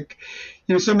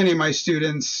 So many of my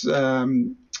students,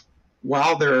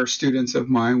 while they're students of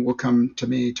mine, will come to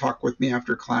me, talk with me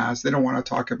after class. They don't want to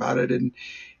talk about it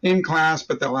in class,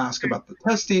 but they'll ask about the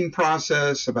testing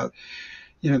process, about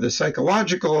the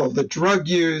psychological, the drug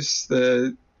use,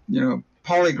 the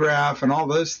polygraph, and all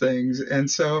those things. And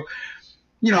so,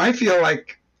 I feel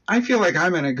like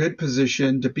I'm in a good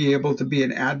position to be able to be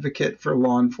an advocate for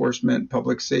law enforcement,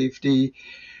 public safety,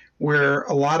 where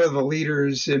a lot of the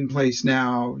leaders in place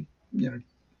now,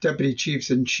 deputy chiefs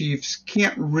and chiefs,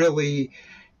 can't really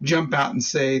jump out and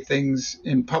say things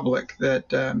in public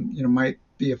that might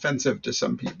be offensive to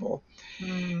some people.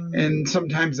 And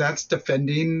sometimes that's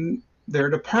defending their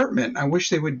department. I wish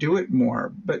they would do it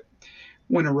more. But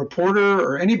when a reporter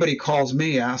or anybody calls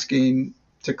me asking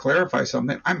to clarify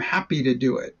something, I'm happy to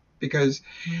do it, because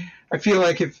I feel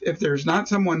like if there's not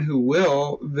someone who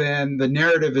will, then the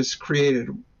narrative is created,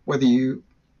 whether you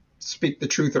speak the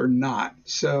truth or not.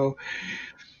 So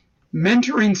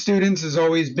mentoring students has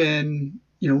always been,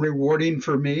 rewarding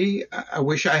for me. I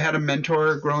wish I had a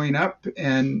mentor growing up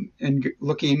and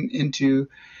looking into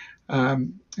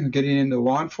getting into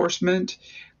law enforcement.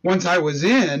 Once I was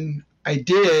in, I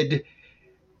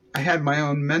had my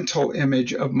own mental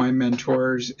image of my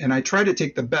mentors, and I try to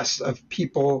take the best of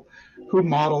people who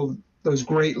modeled those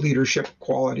great leadership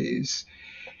qualities.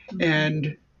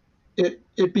 And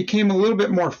it became a little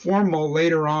bit more formal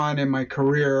later on in my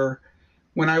career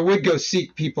when I would go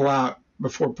seek people out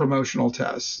before promotional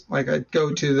tests. Like I'd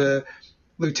go to the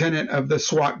lieutenant of the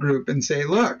SWAT group and say,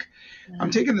 look, I'm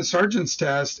taking the sergeant's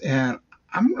test and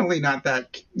I'm really not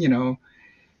that,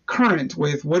 current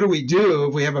with what do we do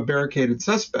if we have a barricaded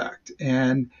suspect.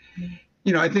 And,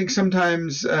 I think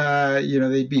sometimes,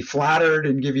 they'd be flattered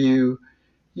and give you,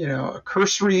 a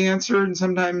cursory answer. And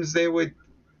sometimes they would,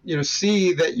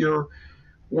 see that you're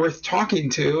worth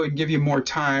talking to and give you more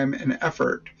time and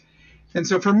effort. And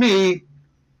so for me,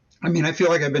 I feel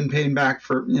like I've been paying back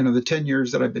for, the 10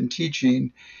 years that I've been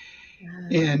teaching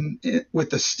with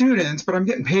the students, but I'm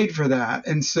getting paid for that.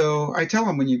 And so I tell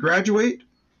them, when you graduate,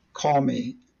 call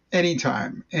me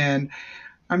anytime. And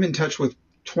I'm in touch with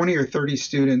 20 or 30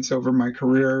 students over my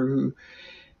career who,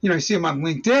 I see them on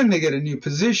LinkedIn, they get a new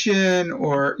position,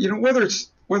 or,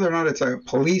 whether or not it's a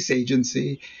police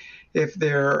agency, if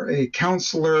they're a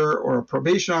counselor or a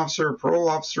probation officer, parole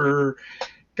officer,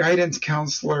 guidance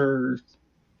counselor,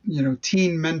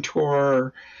 teen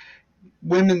mentor,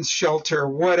 women's shelter,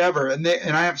 whatever. And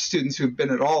I have students who've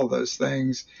been at all of those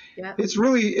things. Yeah. It's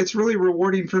really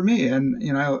rewarding for me.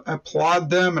 And, I applaud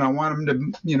them and I want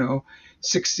them to,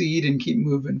 succeed and keep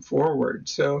moving forward.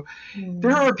 So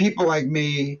there are people like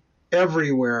me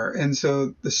everywhere. And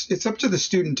so it's up to the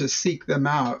student to seek them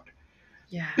out.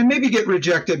 Yeah. And maybe get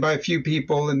rejected by a few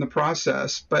people in the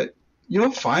process, but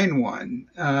you'll find one.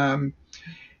 And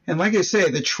like I say,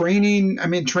 the training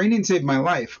saved my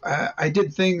life. I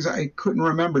did things I couldn't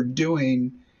remember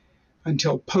doing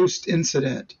until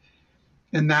post-incident.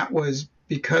 And that was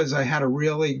because I had a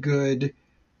really good,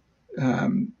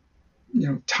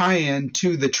 tie-in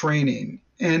to the training.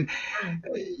 And,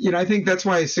 I think that's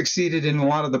why I succeeded in a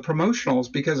lot of the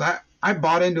promotionals, because I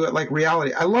bought into it like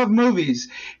reality. I love movies,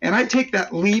 and I take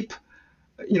that leap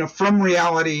from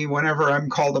reality whenever I'm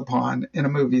called upon in a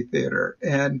movie theater.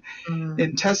 And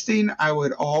in testing, I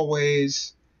would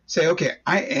always say, okay,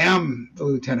 I am the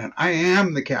lieutenant. I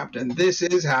am the captain. This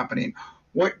is happening.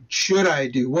 What should I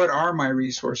do? What are my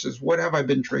resources? What have I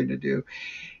been trained to do?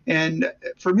 And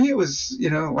for me, it was,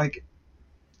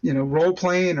 role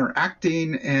playing or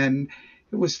acting, and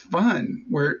it was fun,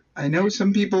 where I know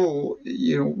some people,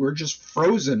 were just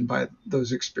frozen by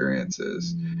those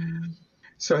experiences.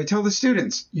 So I tell the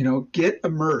students, get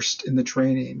immersed in the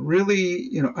training, really,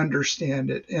 understand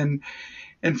it. And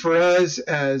for us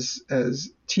as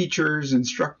teachers,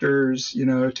 instructors,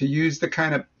 to use the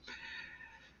kind of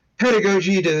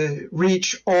pedagogy to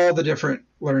reach all the different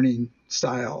learning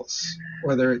styles,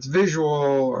 whether it's visual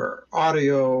or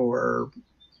audio or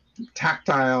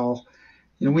tactile,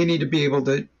 we need to be able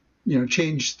to,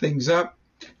 change things up.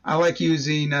 I like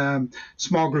using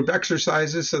small group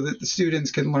exercises so that the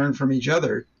students can learn from each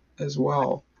other as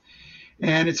well.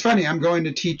 And it's funny, I'm going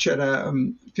to teach at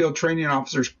a Field Training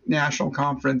Officers National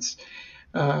Conference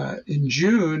in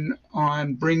June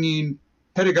on bringing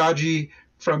pedagogy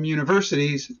from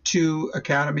universities to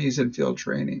academies and field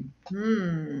training.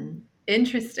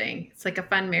 Interesting. It's like a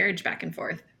fun marriage back and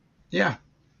forth. Yeah.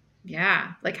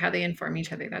 Yeah, like how they inform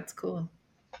each other. That's cool.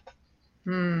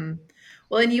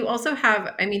 Well, and you also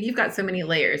have, I mean, you've got so many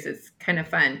layers. It's kind of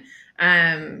fun.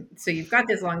 So you've got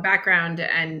this long background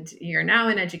and you're now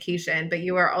in education, but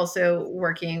you are also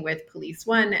working with Police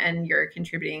One and you're a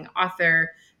contributing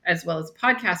author as well as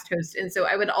podcast host. And so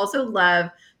I would also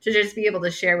love to just be able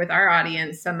to share with our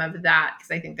audience some of that,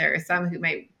 because I think there are some who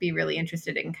might be really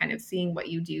interested in kind of seeing what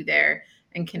you do there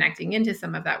and connecting into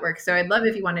some of that work. So I'd love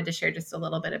if you wanted to share just a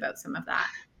little bit about some of that.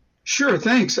 Sure,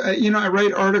 thanks. I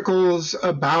write articles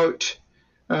about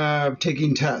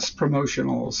taking tests,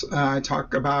 promotionals. I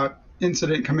talk about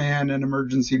incident command and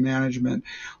emergency management,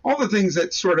 all the things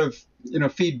that sort of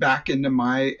feed back into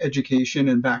my education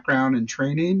and background and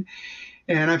training.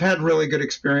 And I've had really good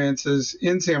experiences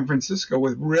in San Francisco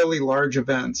with really large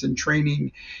events and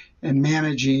training and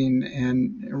managing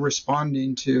and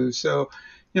responding to. So,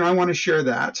 I want to share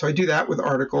that. So I do that with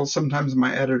articles. Sometimes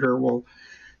my editor will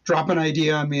drop an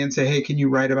idea on me and say, hey, can you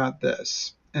write about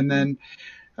this? And then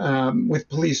with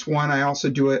Police One, I also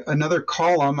do another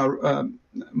column, a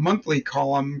monthly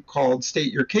column called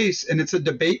State Your Case, and it's a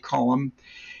debate column.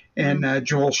 And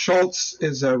Joel Schultz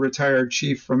is a retired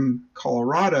chief from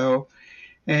Colorado,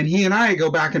 and he and I go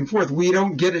back and forth. We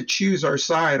don't get to choose our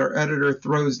side. Our editor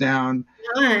throws down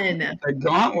a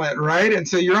gauntlet, right? And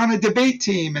so you're on a debate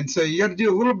team, and so you got to do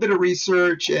a little bit of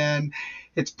research, and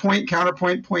it's point,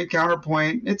 counterpoint, point,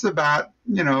 counterpoint. It's about,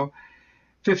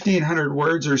 1,500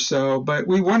 words or so, but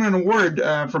we won an award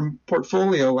from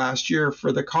Portfolio last year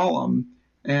for the column.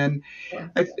 And,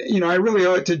 I really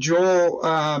owe it to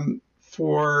Joel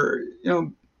for,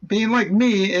 being like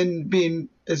me and being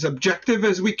as objective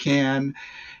as we can,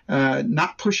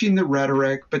 not pushing the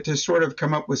rhetoric, but to sort of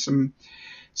come up with some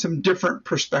different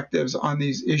perspectives on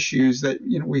these issues that,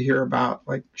 we hear about,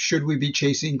 like, should we be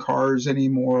chasing cars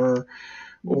anymore?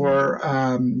 Or,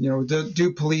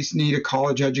 do police need a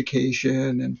college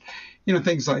education, and,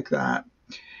 things like that.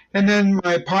 And then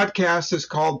my podcast is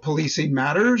called Policing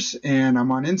Matters, and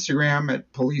I'm on Instagram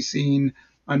at policing_matters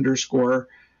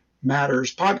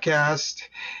podcast.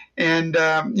 And,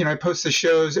 I post the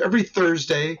shows every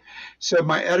Thursday. So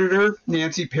my editor,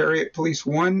 Nancy Perry at Police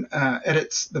One,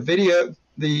 edits the video,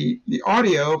 the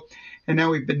audio, and now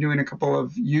we've been doing a couple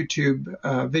of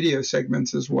YouTube video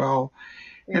segments as well.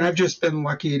 And I've just been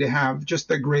lucky to have just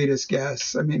the greatest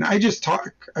guests. I mean, I just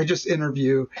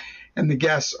interview, and the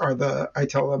guests I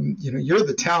tell them, you're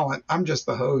the talent. I'm just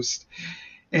the host.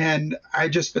 And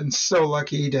I've just been so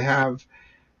lucky to have,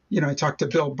 I talked to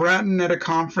Bill Bratton at a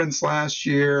conference last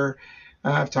year.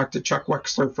 I've talked to Chuck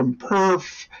Wexler from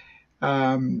PERF,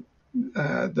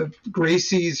 the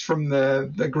Gracies from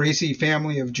the Gracie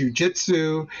family of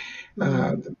Jiu-Jitsu,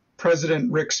 the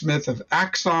President Rick Smith of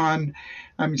Axon.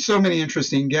 I mean, so many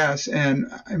interesting guests.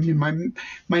 And I mean,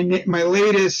 my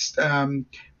latest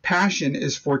passion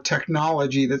is for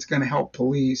technology that's going to help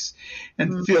police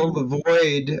and fill the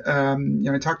void.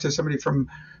 I talked to somebody from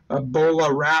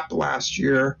Ebola Rap last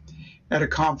year at a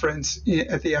conference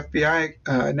at the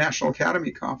FBI National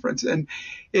Academy Conference. And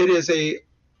it is a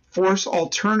force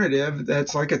alternative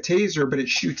that's like a taser, but it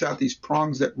shoots out these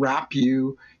prongs that wrap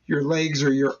your legs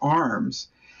or your arms.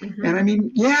 And I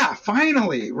mean, yeah,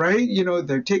 finally, right?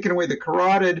 They're taking away the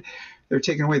carotid, they're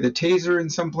taking away the taser in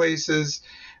some places,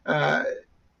 but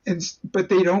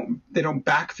they don't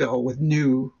backfill with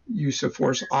new use of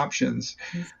force options.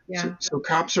 Yeah. So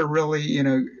cops are really,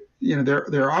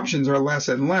 their options are less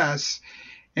and less,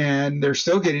 and they're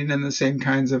still getting in the same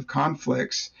kinds of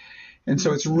conflicts. And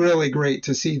so it's really great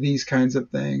to see these kinds of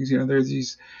things. There's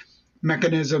these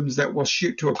mechanisms that will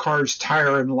shoot to a car's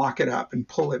tire and lock it up and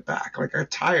pull it back like a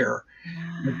tire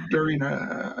during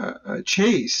a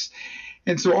chase.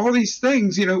 And so all these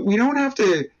things, we don't have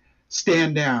to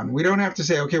stand down. We don't have to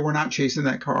say, okay, we're not chasing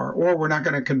that car, or we're not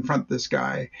going to confront this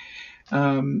guy.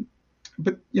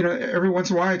 But, every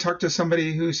once in a while I talk to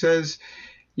somebody who says,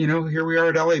 here we are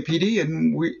at LAPD,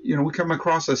 and we come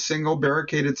across a single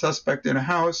barricaded suspect in a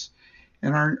house,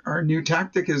 and our new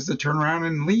tactic is to turn around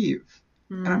and leave.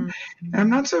 And I'm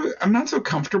not so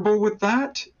comfortable with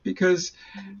that, because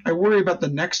I worry about the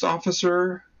next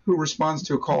officer who responds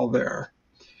to a call there.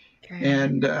 Okay.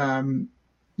 And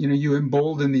you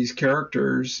embolden these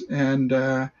characters. And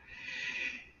I've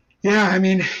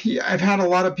had a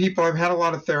lot of people. I've had a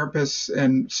lot of therapists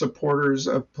and supporters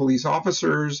of police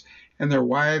officers and their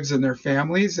wives and their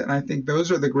families. And I think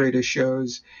those are the greatest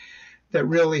shows that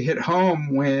really hit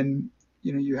home when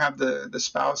you have the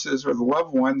spouses or the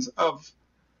loved ones of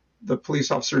the police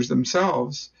officers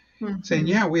themselves saying,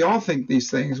 yeah, we all think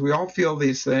these things, we all feel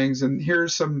these things, and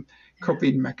here's some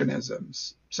coping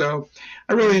mechanisms. So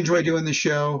I really enjoy doing the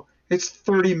show. It's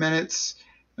 30 minutes.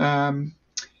 Um,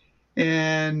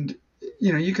 and,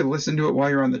 you can listen to it while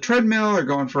you're on the treadmill or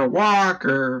going for a walk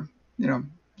or,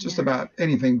 just about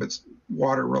anything but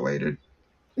water related.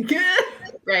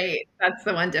 Right. That's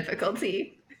the one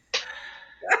difficulty.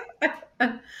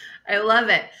 I love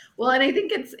it. Well, and I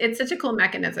think it's such a cool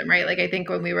mechanism, right? Like I think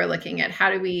when we were looking at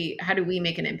how do we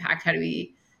make an impact? How do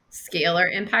we scale our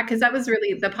impact? Because that was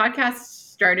really the podcast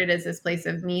started as this place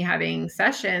of me having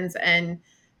sessions and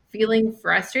feeling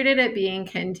frustrated at being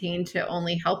contained to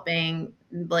only helping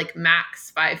like max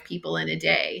 5 people in a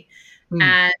day. Mm.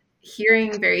 And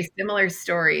hearing very similar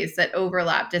stories that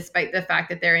overlap despite the fact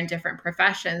that they're in different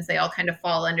professions, they all kind of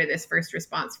fall under this first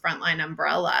response frontline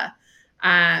umbrella.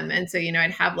 And so,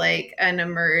 I'd have like an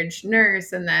emerge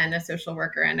nurse and then a social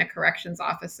worker and a corrections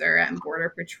officer and border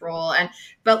patrol.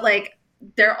 But like,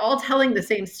 they're all telling the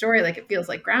same story. Like it feels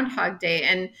like Groundhog Day.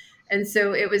 And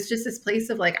so it was just this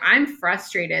place of like, I'm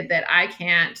frustrated that I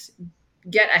can't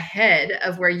get ahead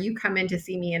of where you come in to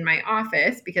see me in my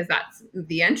office because that's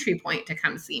the entry point to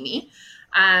come see me.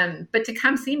 But to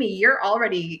come see me, you're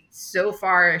already so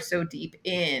far, so deep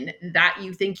in that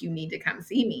you think you need to come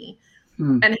see me.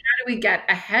 And how do we get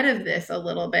ahead of this a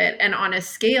little bit and on a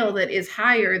scale that is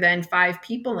higher than 5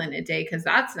 people in a day? Because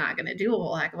that's not going to do a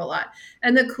whole heck of a lot.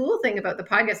 And the cool thing about the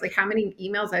podcast, like how many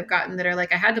emails I've gotten that are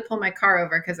like, I had to pull my car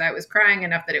over because I was crying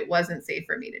enough that it wasn't safe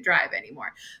for me to drive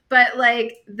anymore. But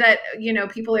like that,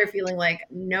 people are feeling like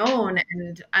known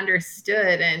and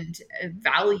understood and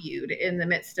valued in the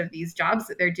midst of these jobs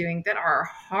that they're doing that are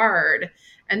hard.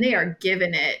 And they are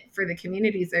giving it for the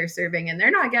communities they're serving, and they're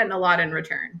not getting a lot in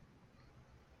return.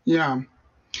 Yeah.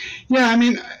 Yeah. I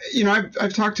mean,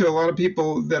 I've talked to a lot of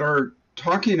people that are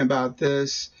talking about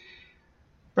this,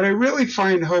 but I really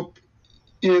find hope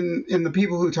in the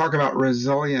people who talk about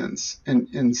resilience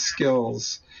and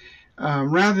skills,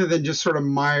 rather than just sort of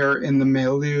mire in the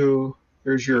milieu.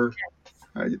 There's your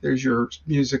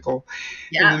musical,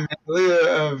 Yeah. in the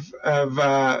milieu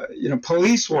of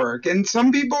police work. And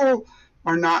some people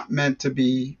are not meant to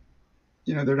be,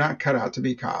 they're not cut out to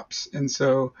be cops. And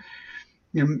so,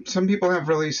 some people have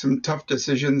really some tough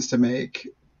decisions to make,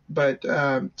 but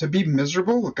to be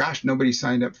miserable, gosh, nobody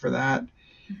signed up for that.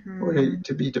 Mm-hmm. Or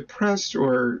to be depressed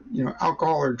or,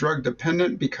 alcohol or drug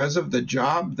dependent because of the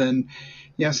job, then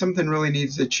something really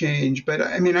needs to change. But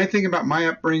I mean, I think about my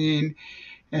upbringing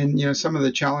and, some of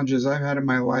the challenges I've had in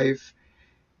my life.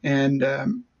 And,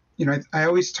 I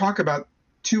always talk about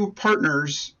 2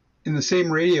 partners in the same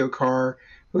radio car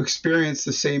who experience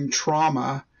the same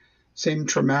trauma, same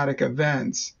traumatic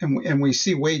events, and we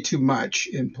see way too much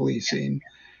in policing.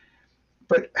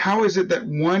 But how is it that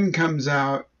one comes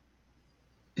out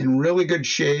in really good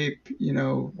shape,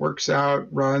 works out,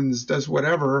 runs, does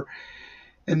whatever,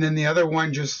 and then the other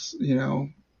one just,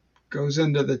 goes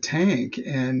into the tank?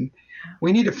 And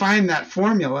we need to find that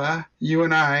formula, you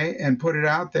and I, and put it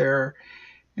out there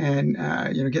and,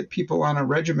 get people on a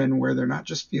regimen where they're not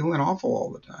just feeling awful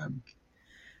all the time.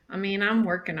 I mean, I'm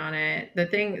working on it.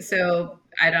 So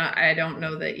I don't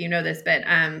know that you know this, but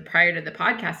prior to the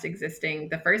podcast existing,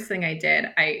 the first thing I did,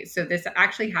 so this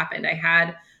actually happened. I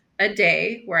had a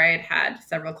day where I had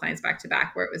several clients back to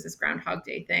back where it was this Groundhog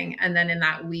Day thing. And then in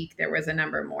that week, there was a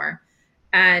number more.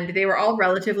 And they were all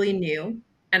relatively new.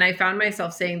 And I found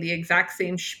myself saying the exact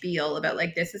same spiel about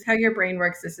like, this is how your brain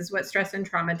works. This is what stress and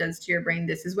trauma does to your brain.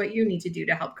 This is what you need to do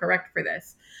to help correct for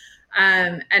this.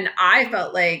 And I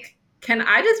felt like, can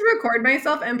I just record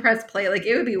myself and press play? Like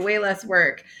it would be way less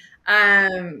work,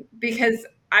 because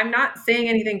I'm not saying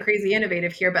anything crazy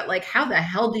innovative here, but like, how the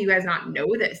hell do you guys not know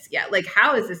this yet? Like,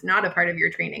 how is this not a part of your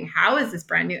training? How is this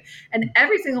brand new? And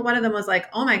every single one of them was like,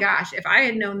 oh my gosh, if I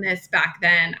had known this back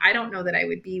then, I don't know that I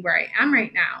would be where I am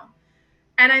right now.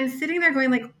 And I'm sitting there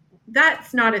going like,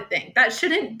 that's not a thing. That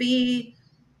shouldn't be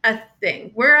a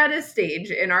thing. We're at a stage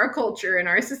in our culture, in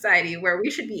our society, where we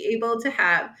should be able to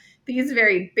have these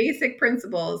very basic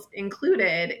principles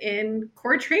included in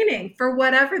core training for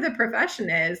whatever the profession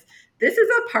is. This is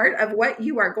a part of what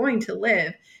you are going to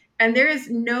live. And there is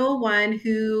no one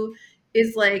who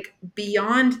is like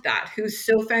beyond that, who's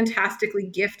so fantastically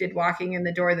gifted walking in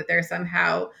the door that they're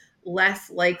somehow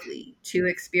less likely to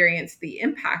experience the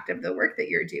impact of the work that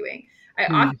you're doing. I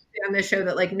often say on this show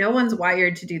that like no one's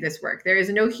wired to do this work. There is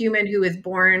no human who is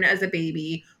born as a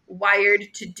baby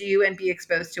wired to do and be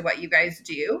exposed to what you guys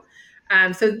do.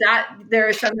 So that there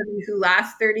are some of you who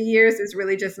last 30 years is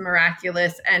really just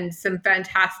miraculous, and some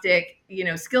fantastic,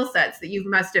 skill sets that you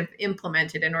must have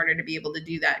implemented in order to be able to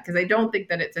do that. Because I don't think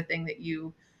that it's a thing that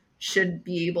you should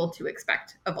be able to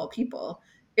expect of all people.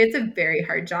 It's a very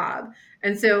hard job.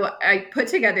 And so I put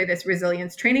together this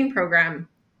resilience training program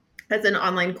as an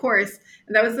online course.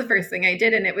 And that was the first thing I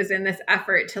did. And it was in this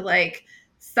effort to like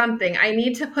something, I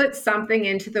need to put something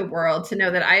into the world to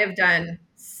know that I have done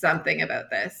something about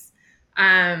this.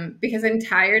 Because I'm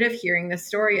tired of hearing the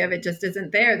story of it just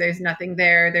isn't there. There's nothing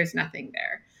there. There's nothing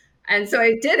there. And so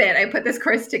I did it. I put this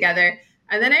course together.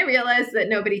 And then I realized that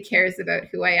nobody cares about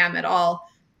who I am at all.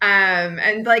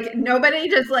 And like nobody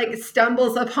just like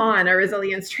stumbles upon a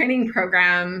resilience training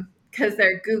program because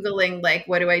they're Googling, like,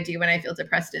 what do I do when I feel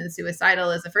depressed and suicidal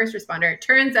as a first responder? It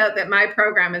turns out that my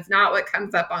program is not what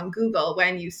comes up on Google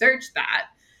when you search that.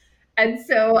 And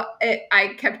so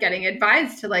I kept getting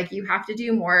advised to like, you have to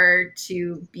do more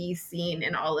to be seen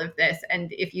in all of this.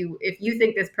 And if you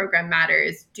think this program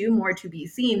matters, do more to be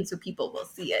seen so people will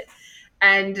see it.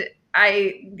 And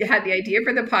I had the idea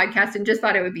for the podcast and just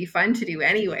thought it would be fun to do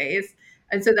anyways.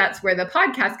 And so that's where the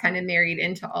podcast kind of married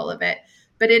into all of it.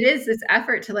 But it is this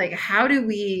effort to like, how do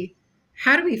we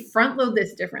front load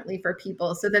this differently for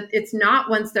people so that it's not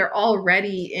once they're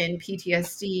already in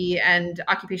PTSD and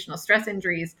occupational stress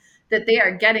injuries that they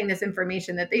are getting this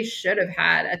information that they should have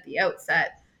had at the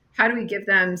outset. How do we give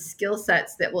them skill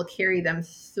sets that will carry them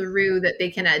through, that they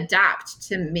can adapt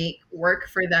to make work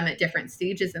for them at different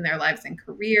stages in their lives and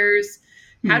careers?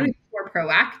 How do we be more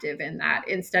proactive in that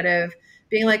instead of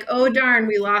being like, oh, darn,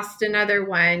 we lost another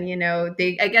one. You know,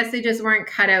 I guess they just weren't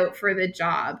cut out for the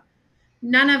job.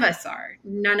 None of us are.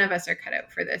 None of us are cut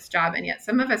out for this job. And yet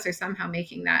some of us are somehow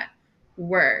making that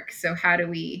work. So how do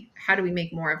we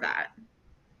make more of that?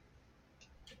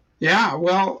 Yeah,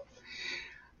 well,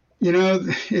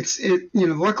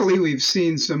 luckily we've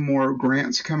seen some more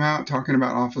grants come out talking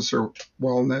about officer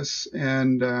wellness.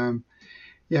 And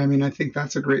I think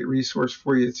that's a great resource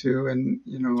for you too. And,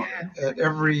 at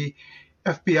every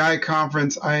FBI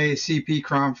conference, IACP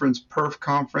conference, PERF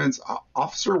conference,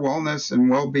 officer wellness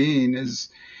and well-being is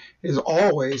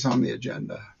always on the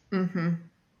agenda. Mm-hmm.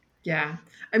 Yeah.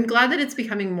 I'm glad that it's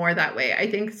becoming more that way. I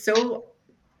think so.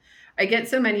 I get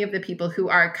so many of the people who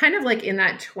are kind of like in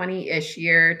that 20-ish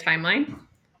year timeline,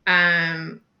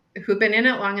 who've been in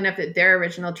it long enough that their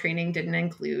original training didn't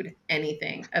include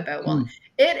anything about wellness.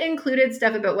 It included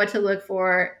stuff about what to look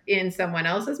for in someone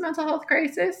else's mental health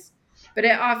crisis, but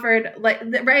it offered like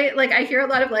I hear a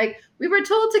lot of like, we were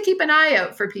told to keep an eye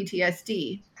out for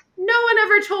PTSD. No one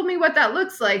ever told me what that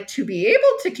looks like to be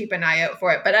able to keep an eye out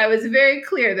for it, but I was very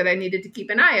clear that I needed to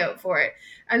keep an eye out for it.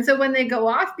 And so when they go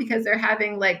off because they're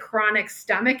having like chronic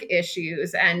stomach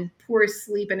issues and poor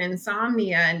sleep and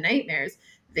insomnia and nightmares,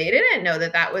 they didn't know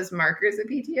that that was markers of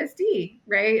PTSD,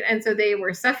 right? And so they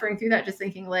were suffering through that just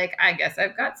thinking like, I guess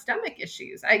I've got stomach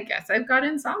issues. I guess I've got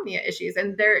insomnia issues.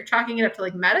 And they're chalking it up to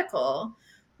like medical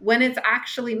when it's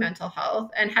actually mental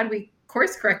health. And had we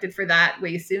course corrected for that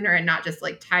way sooner and not just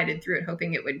like tided through it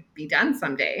hoping it would be done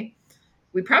someday,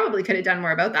 we probably could have done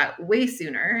more about that way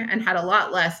sooner and had a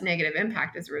lot less negative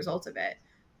impact as a result of it.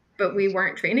 But we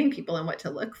weren't training people in what to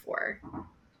look for.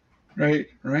 Right.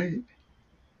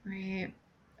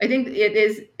 I think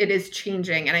it is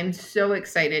changing, and I'm so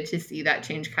excited to see that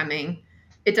change coming.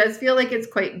 It does feel like it's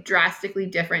quite drastically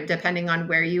different depending on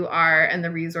where you are and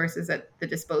the resources at the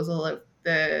disposal of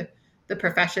the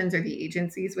professions or the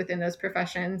agencies within those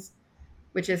professions,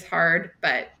 which is hard,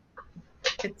 but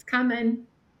it's coming.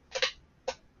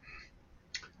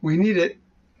 We need it.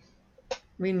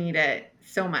 We need it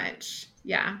so much.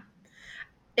 Yeah.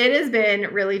 It has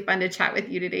been really fun to chat with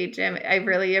you today, Jim. I've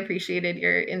really appreciated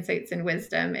your insights and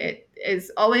wisdom. It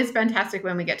is always fantastic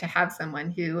when we get to have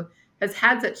someone who has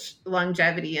had such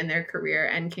longevity in their career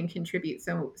and can contribute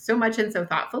so much and so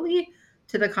thoughtfully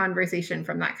to the conversation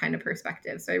from that kind of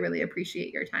perspective. So I really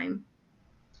appreciate your time.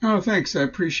 Oh, thanks. I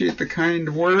appreciate the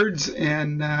kind words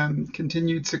and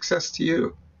continued success to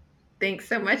you. Thanks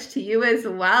so much to you as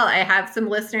well. I have some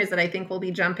listeners that I think will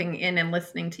be jumping in and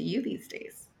listening to you these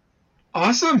days.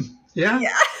 Awesome. Yeah.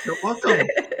 You're welcome.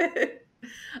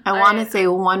 I want to say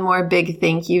one more big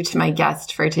thank you to my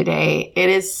guest for today. It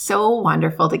is so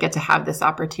wonderful to get to have this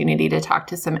opportunity to talk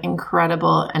to some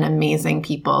incredible and amazing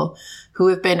people who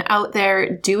have been out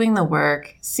there doing the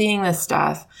work, seeing the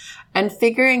stuff, and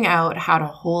figuring out how to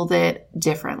hold it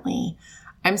differently.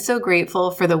 I'm so grateful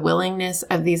for the willingness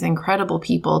of these incredible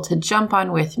people to jump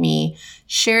on with me,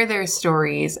 share their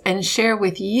stories, and share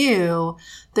with you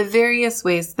the various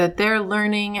ways that they're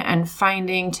learning and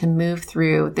finding to move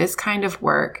through this kind of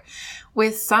work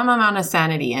with some amount of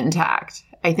sanity intact.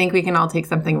 I think we can all take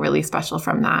something really special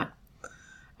from that.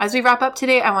 As we wrap up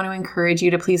today, I want to encourage you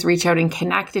to please reach out and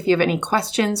connect if you have any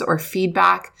questions or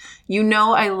feedback. You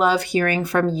know I love hearing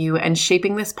from you and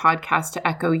shaping this podcast to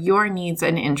echo your needs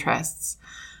and interests.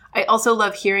 I also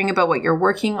love hearing about what you're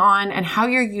working on and how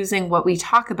you're using what we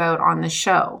talk about on the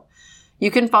show. You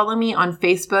can follow me on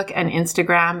Facebook and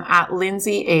Instagram at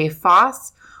Lindsay A.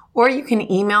 Foss, or you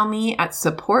can email me at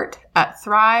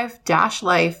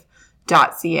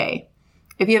support@thrive-life.ca.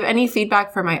 If you have any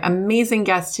feedback for my amazing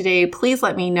guest today, please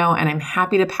let me know and I'm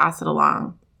happy to pass it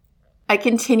along. I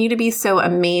continue to be so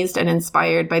amazed and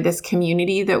inspired by this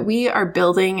community that we are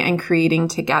building and creating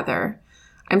together.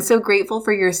 I'm so grateful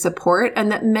for your support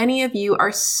and that many of you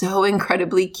are so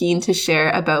incredibly keen to share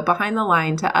about Behind the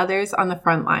Line to others on the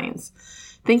front lines.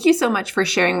 Thank you so much for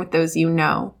sharing with those you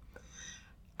know.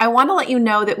 I want to let you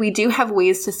know that we do have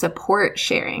ways to support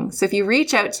sharing. So if you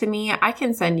reach out to me, I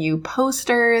can send you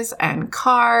posters and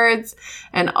cards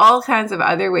and all kinds of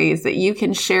other ways that you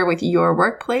can share with your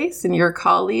workplace and your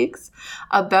colleagues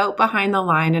about Behind the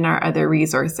Line and our other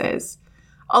resources.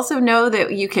 Also know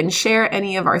that you can share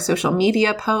any of our social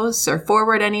media posts or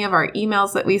forward any of our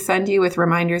emails that we send you with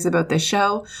reminders about the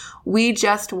show. We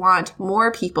just want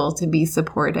more people to be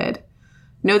supported.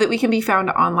 Know that we can be found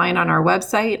online on our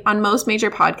website, on most major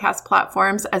podcast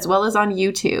platforms, as well as on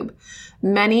YouTube.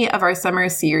 Many of our summer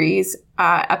series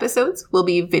episodes will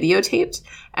be videotaped,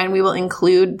 and we will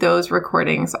include those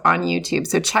recordings on YouTube.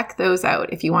 So check those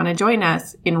out if you want to join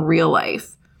us in real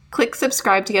life. Click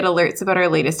subscribe to get alerts about our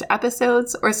latest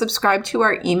episodes, or subscribe to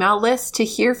our email list to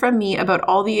hear from me about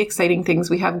all the exciting things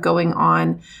we have going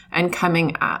on and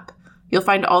coming up. You'll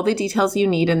find all the details you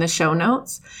need in the show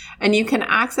notes, and you can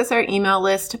access our email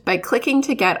list by clicking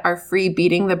to get our free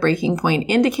Beating the Breaking Point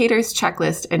Indicators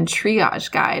Checklist and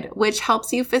Triage Guide, which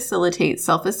helps you facilitate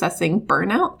self-assessing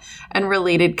burnout and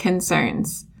related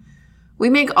concerns. We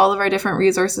make all of our different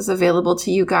resources available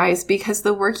to you guys because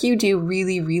the work you do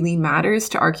really, really matters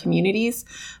to our communities.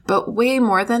 But way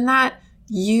more than that,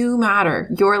 you matter.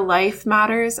 Your life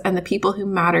matters, and the people who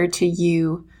matter to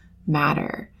you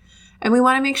matter. And we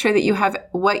want to make sure that you have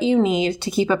what you need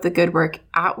to keep up the good work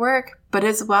at work, but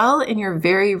as well in your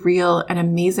very real and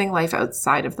amazing life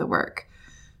outside of the work.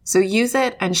 So use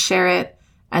it and share it.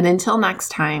 And until next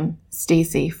time, stay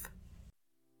safe.